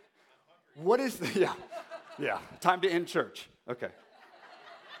 Yeah. What is the, yeah. Time to end church. Okay.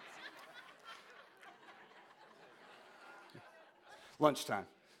 Lunchtime.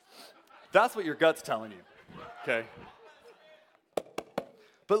 That's what your gut's telling you. Okay.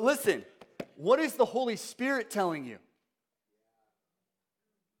 But listen, what is the Holy Spirit telling you?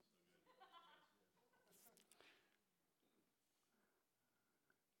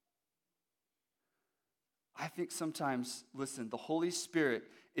 I think sometimes, listen, the Holy Spirit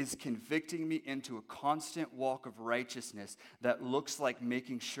is convicting me into a constant walk of righteousness that looks like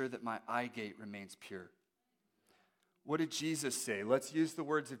making sure that my eye gate remains pure. What did Jesus say? Let's use the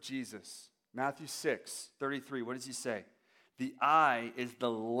words of Jesus. Matthew 6:33. What does he say? The eye is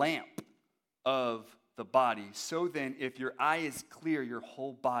the lamp of the body. So then, if your eye is clear, your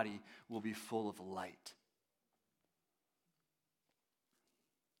whole body will be full of light.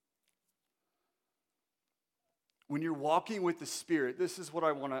 When you're walking with the Spirit, this is what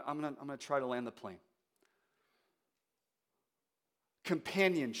I'm going to try to land the plane.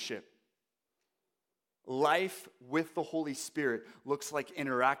 Companionship. Life with the Holy Spirit looks like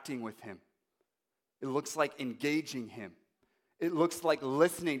interacting with him. It looks like engaging him. It looks like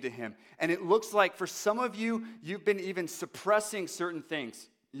listening to him. And it looks like for some of you, you've been even suppressing certain things.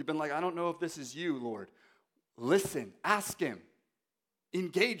 You've been like, I don't know if this is you, Lord. Listen, ask him,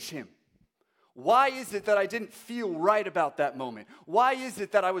 engage him. Why is it that I didn't feel right about that moment? Why is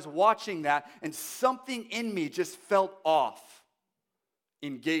it that I was watching that and something in me just felt off?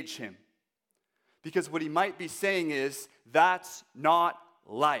 Engage him. Because what he might be saying is, that's not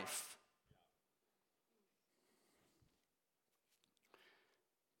life.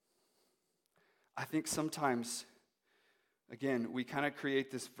 I think sometimes, again, we kind of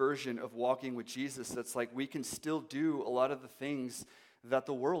create this version of walking with Jesus that's like we can still do a lot of the things that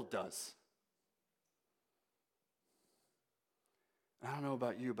the world does. I don't know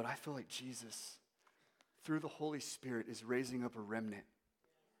about you, but I feel like Jesus, through the Holy Spirit, is raising up a remnant.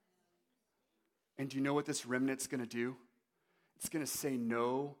 And do you know what this remnant's going to do? It's going to say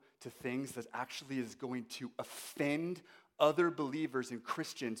no to things that actually is going to offend other believers and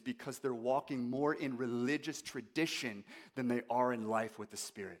Christians because they're walking more in religious tradition than they are in life with the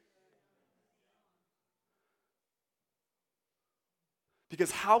Spirit.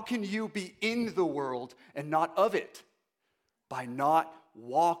 Because how can you be in the world and not of it? By not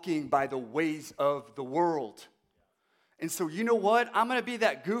walking by the ways of the world. And so you know what? I'm going to be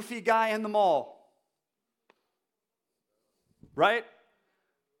that goofy guy in the mall. Right?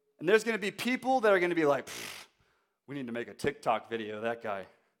 And there's going to be people that are going to be like, we need to make a TikTok video of that guy.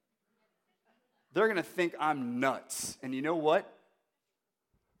 They're going to think I'm nuts. And you know what?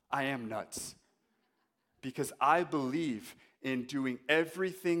 I am nuts. Because I believe in doing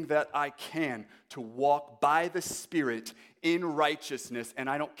everything that I can to walk by the Spirit in righteousness, and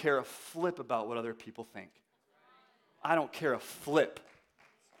I don't care a flip about what other people think. I don't care a flip.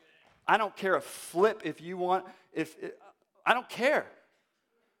 I don't care a flip if you want, I don't care.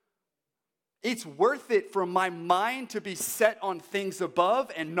 It's worth it for my mind to be set on things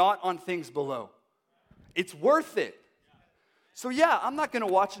above and not on things below. It's worth it. So yeah, I'm not going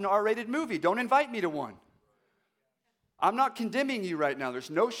to watch an R-rated movie. Don't invite me to one. I'm not condemning you right now.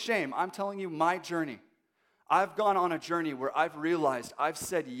 There's no shame. I'm telling you my journey. I've gone on a journey where I've realized I've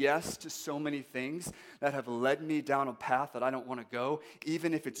said yes to so many things that have led me down a path that I don't want to go,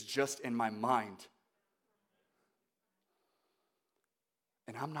 even if it's just in my mind.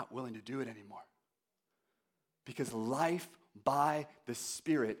 And I'm not willing to do it anymore. Because life by the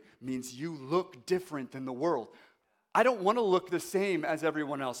Spirit means you look different than the world. I don't want to look the same as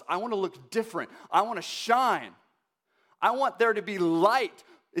everyone else. I want to look different. I want to shine. I want there to be light.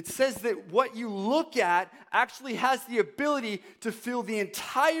 It says that what you look at actually has the ability to fill the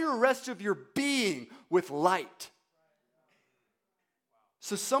entire rest of your being with light.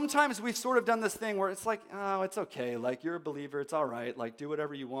 So sometimes we've sort of done this thing where it's like, oh, it's okay. Like, you're a believer. It's all right. Like, do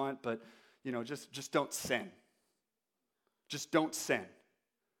whatever you want, but, just don't sin. Just don't sin.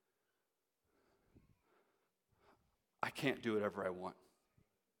 I can't do whatever I want.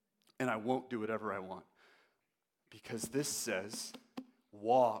 And I won't do whatever I want. Because this says,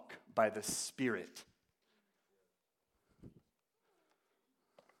 walk by the Spirit.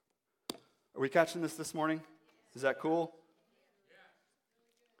 Are we catching this morning? Is that cool?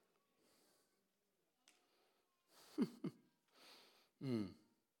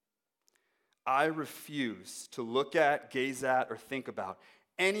 I refuse to look at, gaze at, or think about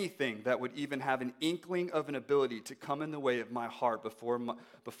anything that would even have an inkling of an ability to come in the way of my heart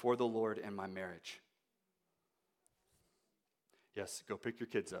before the Lord and my marriage. Yes, go pick your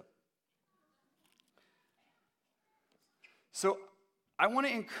kids up. So I want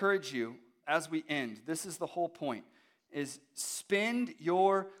to encourage you as we end. This is the whole point, is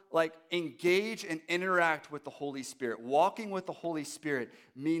engage and interact with the Holy Spirit. Walking with the Holy Spirit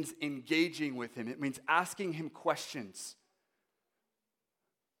means engaging with him. It means asking him questions.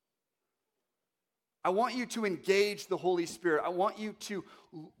 I want you to engage the Holy Spirit. I want you to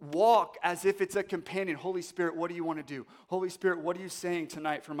walk as if it's a companion. Holy Spirit, what do you want to do? Holy Spirit, what are you saying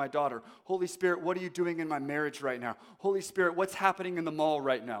tonight for my daughter? Holy Spirit, what are you doing in my marriage right now? Holy Spirit, what's happening in the mall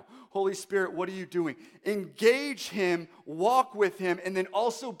right now? Holy Spirit, what are you doing? Engage him, walk with him, and then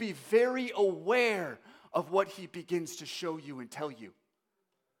also be very aware of what he begins to show you and tell you.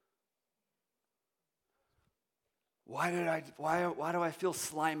 Why do I feel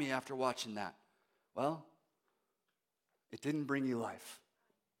slimy after watching that? Well, it didn't bring you life.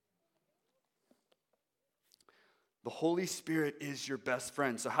 The Holy Spirit is your best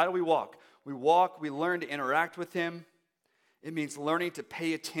friend. So how do we walk? We learn to interact with him. It means learning to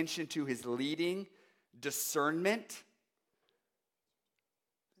pay attention to his leading, discernment.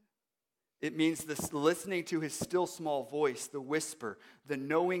 It means this listening to his still small voice, the whisper, the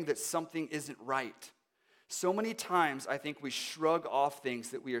knowing that something isn't right. So many times, I think we shrug off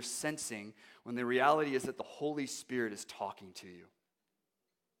things that we are sensing when the reality is that the Holy Spirit is talking to you.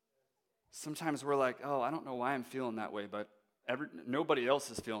 Sometimes we're like, oh, I don't know why I'm feeling that way, but nobody else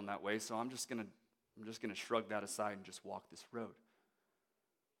is feeling that way, so I'm just gonna shrug that aside and just walk this road.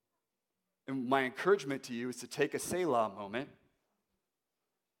 And my encouragement to you is to take a Selah moment.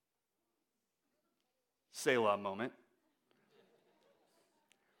 Selah moment.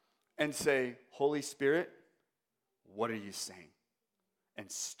 And say, Holy Spirit, what are you saying? And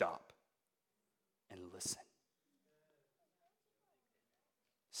stop and listen.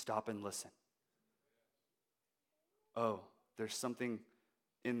 Stop and listen. Oh, there's something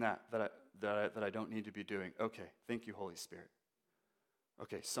in that I don't need to be doing. Okay, thank you, Holy Spirit.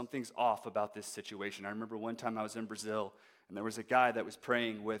 Okay, something's off about this situation. I remember one time I was in Brazil, and there was a guy that was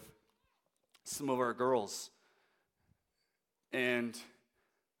praying with some of our girls. And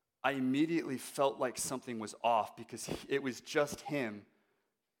I immediately felt like something was off because it was just him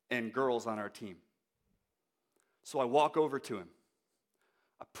and girls on our team. So I walk over to him.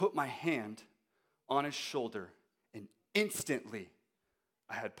 I put my hand on his shoulder, and instantly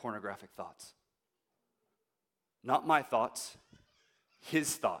I had pornographic thoughts. Not my thoughts,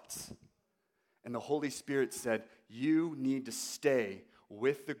 his thoughts. And the Holy Spirit said, you need to stay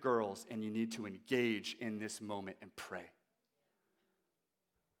with the girls and you need to engage in this moment and pray.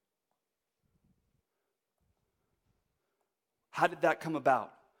 How did that come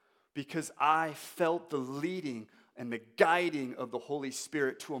about? Because I felt the leading and the guiding of the Holy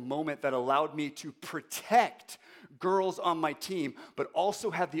Spirit to a moment that allowed me to protect girls on my team, but also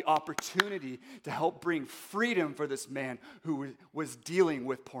have the opportunity to help bring freedom for this man who was dealing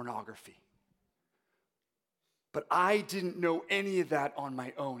with pornography. But I didn't know any of that on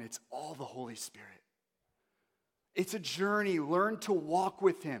my own. It's all the Holy Spirit. It's a journey. Learn to walk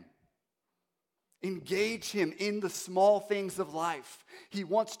with him. Engage him in the small things of life. He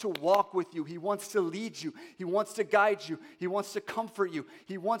wants to walk with you. He wants to lead you. He wants to guide you. He wants to comfort you.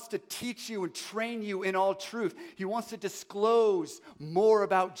 He wants to teach you and train you in all truth. He wants to disclose more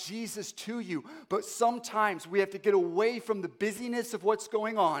about Jesus to you. But sometimes we have to get away from the busyness of what's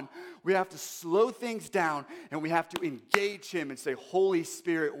going on. We have to slow things down and we have to engage him and say, Holy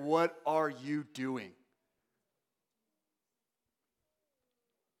Spirit, what are you doing?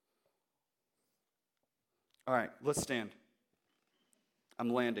 All right, let's stand. I'm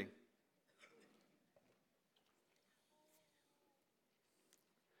landing.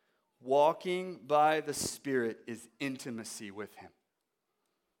 Walking by the Spirit is intimacy with him.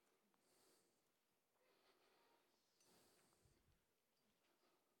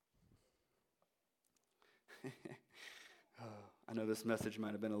 I know this message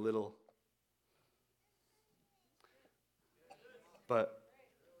might have been a little, but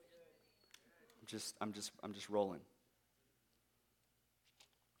I'm just rolling.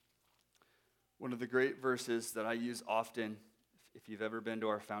 One of the great verses that I use often, if you've ever been to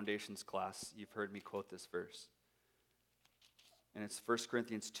our foundations class, you've heard me quote this verse. And it's 1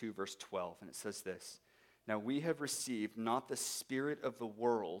 Corinthians 2, verse 12, and it says this: "Now we have received not the spirit of the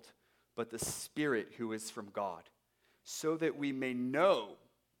world, but the Spirit who is from God, so that we may know."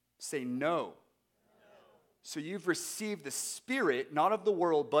 Say no. So you've received the Spirit, not of the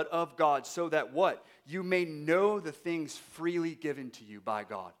world, but of God, so that what? You may know the things freely given to you by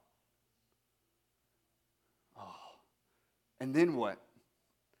God. Oh. And then what?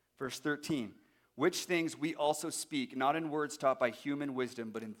 Verse 13. "Which things we also speak, not in words taught by human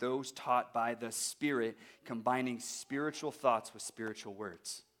wisdom, but in those taught by the Spirit, combining spiritual thoughts with spiritual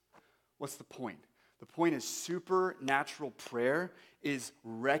words." What's the point? The point is supernatural prayer is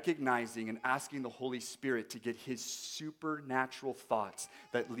recognizing and asking the Holy Spirit to get his supernatural thoughts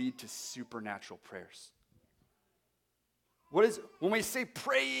that lead to supernatural prayers. When we say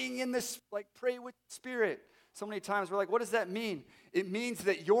praying in this, like pray with the Spirit, so many times we're like, what does that mean? It means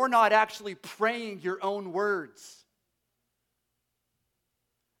that you're not actually praying your own words.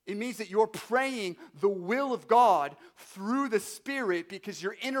 It means that you're praying the will of God through the Spirit because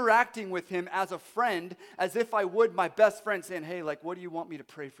you're interacting with him as a friend, as if I would my best friend, saying, hey, like, what do you want me to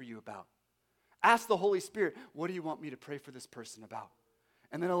pray for you about? Ask the Holy Spirit, what do you want me to pray for this person about?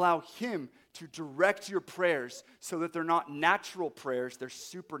 And then allow him to direct your prayers so that they're not natural prayers, they're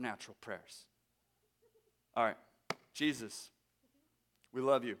supernatural prayers. All right, Jesus, we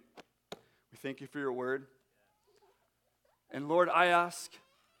love you. We thank you for your word. And Lord, I ask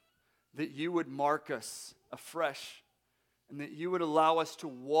that you would mark us afresh and that you would allow us to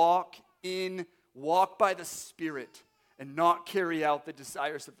walk by the Spirit and not carry out the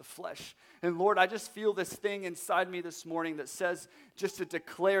desires of the flesh. And Lord, I just feel this thing inside me this morning that says, just to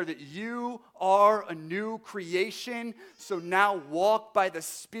declare that you are a new creation, so now walk by the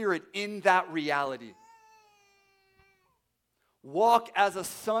Spirit in that reality. Walk as a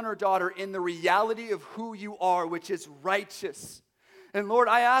son or daughter in the reality of who you are, which is righteous. And Lord,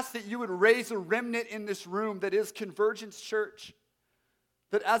 I ask that you would raise a remnant in this room that is Convergence Church.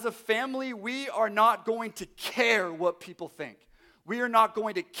 That as a family, we are not going to care what people think. We are not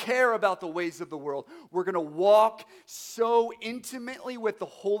going to care about the ways of the world. We're going to walk so intimately with the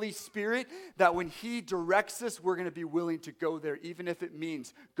Holy Spirit that when he directs us, we're going to be willing to go there, even if it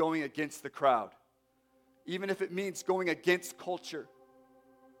means going against the crowd. Even if it means going against culture.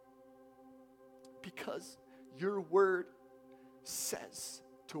 Because your word says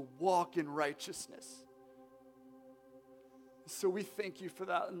to walk in righteousness. So we thank you for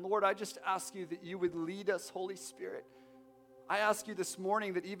that. And Lord, I just ask you that you would lead us, Holy Spirit. I ask you this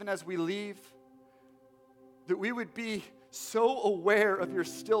morning that even as we leave, that we would be so aware of your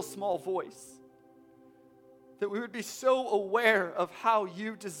still small voice. That we would be so aware of how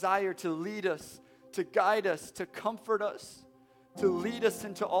you desire to lead us, to guide us, to comfort us, to lead us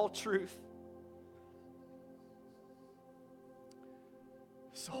into all truth.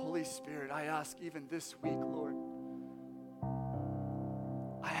 So Holy Spirit, I ask even this week, Lord,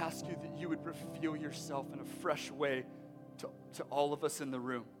 I ask you that you would reveal yourself in a fresh way to all of us in the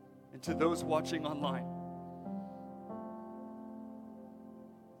room and to those watching online.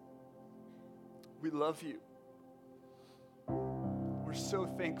 We love you. We're so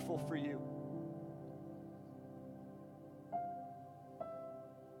thankful for you.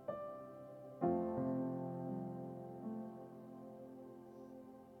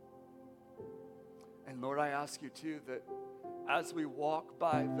 And Lord, I ask you too that as we walk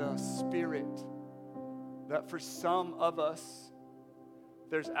by the Spirit, that for some of us,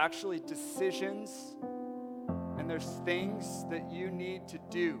 there's actually decisions and there's things that you need to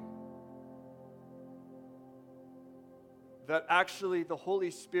do that actually the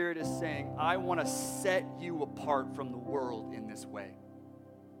Holy Spirit is saying, I want to set you apart from the world in this way.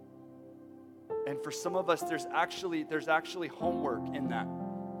 And for some of us, there's actually homework in that.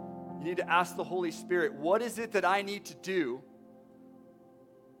 You need to ask the Holy Spirit, what is it that I need to do?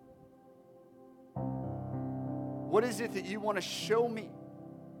 What is it that you want to show me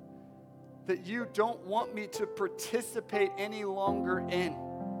that you don't want me to participate any longer in?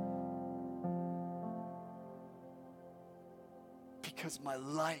 Because because my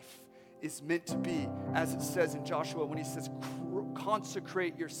life is meant to be, as it says in Joshua when he says,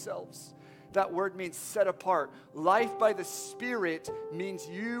 consecrate yourselves. That word means set apart. Life by the Spirit means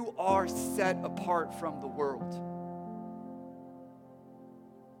you are set apart from the world.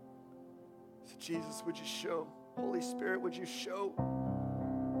 So Jesus, would you show, Holy Spirit, would you show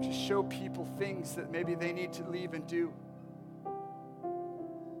people things that maybe they need to leave and do?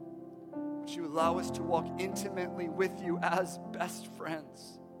 Would you allow us to walk intimately with you as best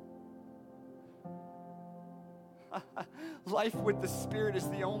friends? Life with the Spirit is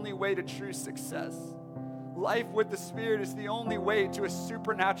the only way to true success. Life with the Spirit is the only way to a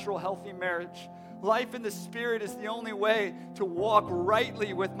supernatural, healthy marriage. Life in the Spirit is the only way to walk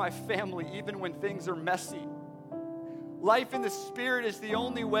rightly with my family, even when things are messy. Life in the Spirit is the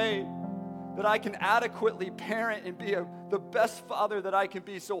only way that I can adequately parent and be the best father that I can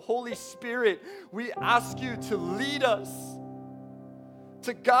be. So Holy Spirit, we ask you to lead us,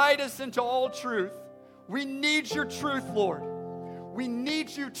 to guide us into all truth. We need your truth, Lord. We need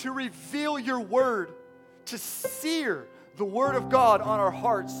you to reveal your word, to sear the word of God on our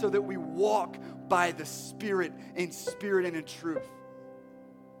hearts so that we walk by the Spirit and in truth.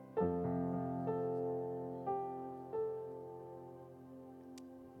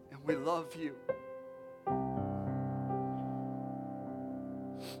 And we love you.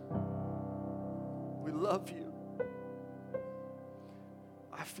 We love you.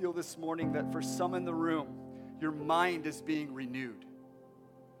 I feel this morning that for some in the room, your mind is being renewed.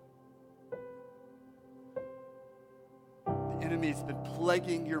 The enemy's been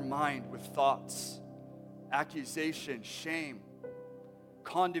plaguing your mind with thoughts, accusation, shame,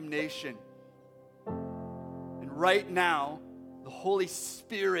 condemnation. And right now, the Holy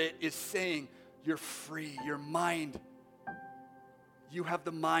Spirit is saying, you're free, your mind. You have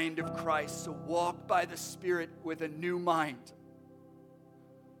the mind of Christ, so walk by the Spirit with a new mind.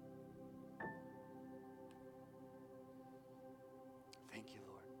 Thank you,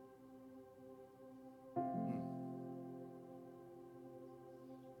 Lord.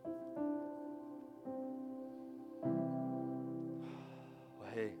 Well,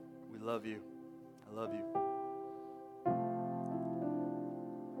 hey, we love you. I love you.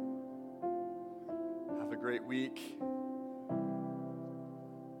 Have a great week.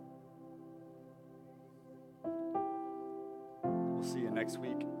 We'll see you next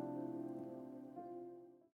week.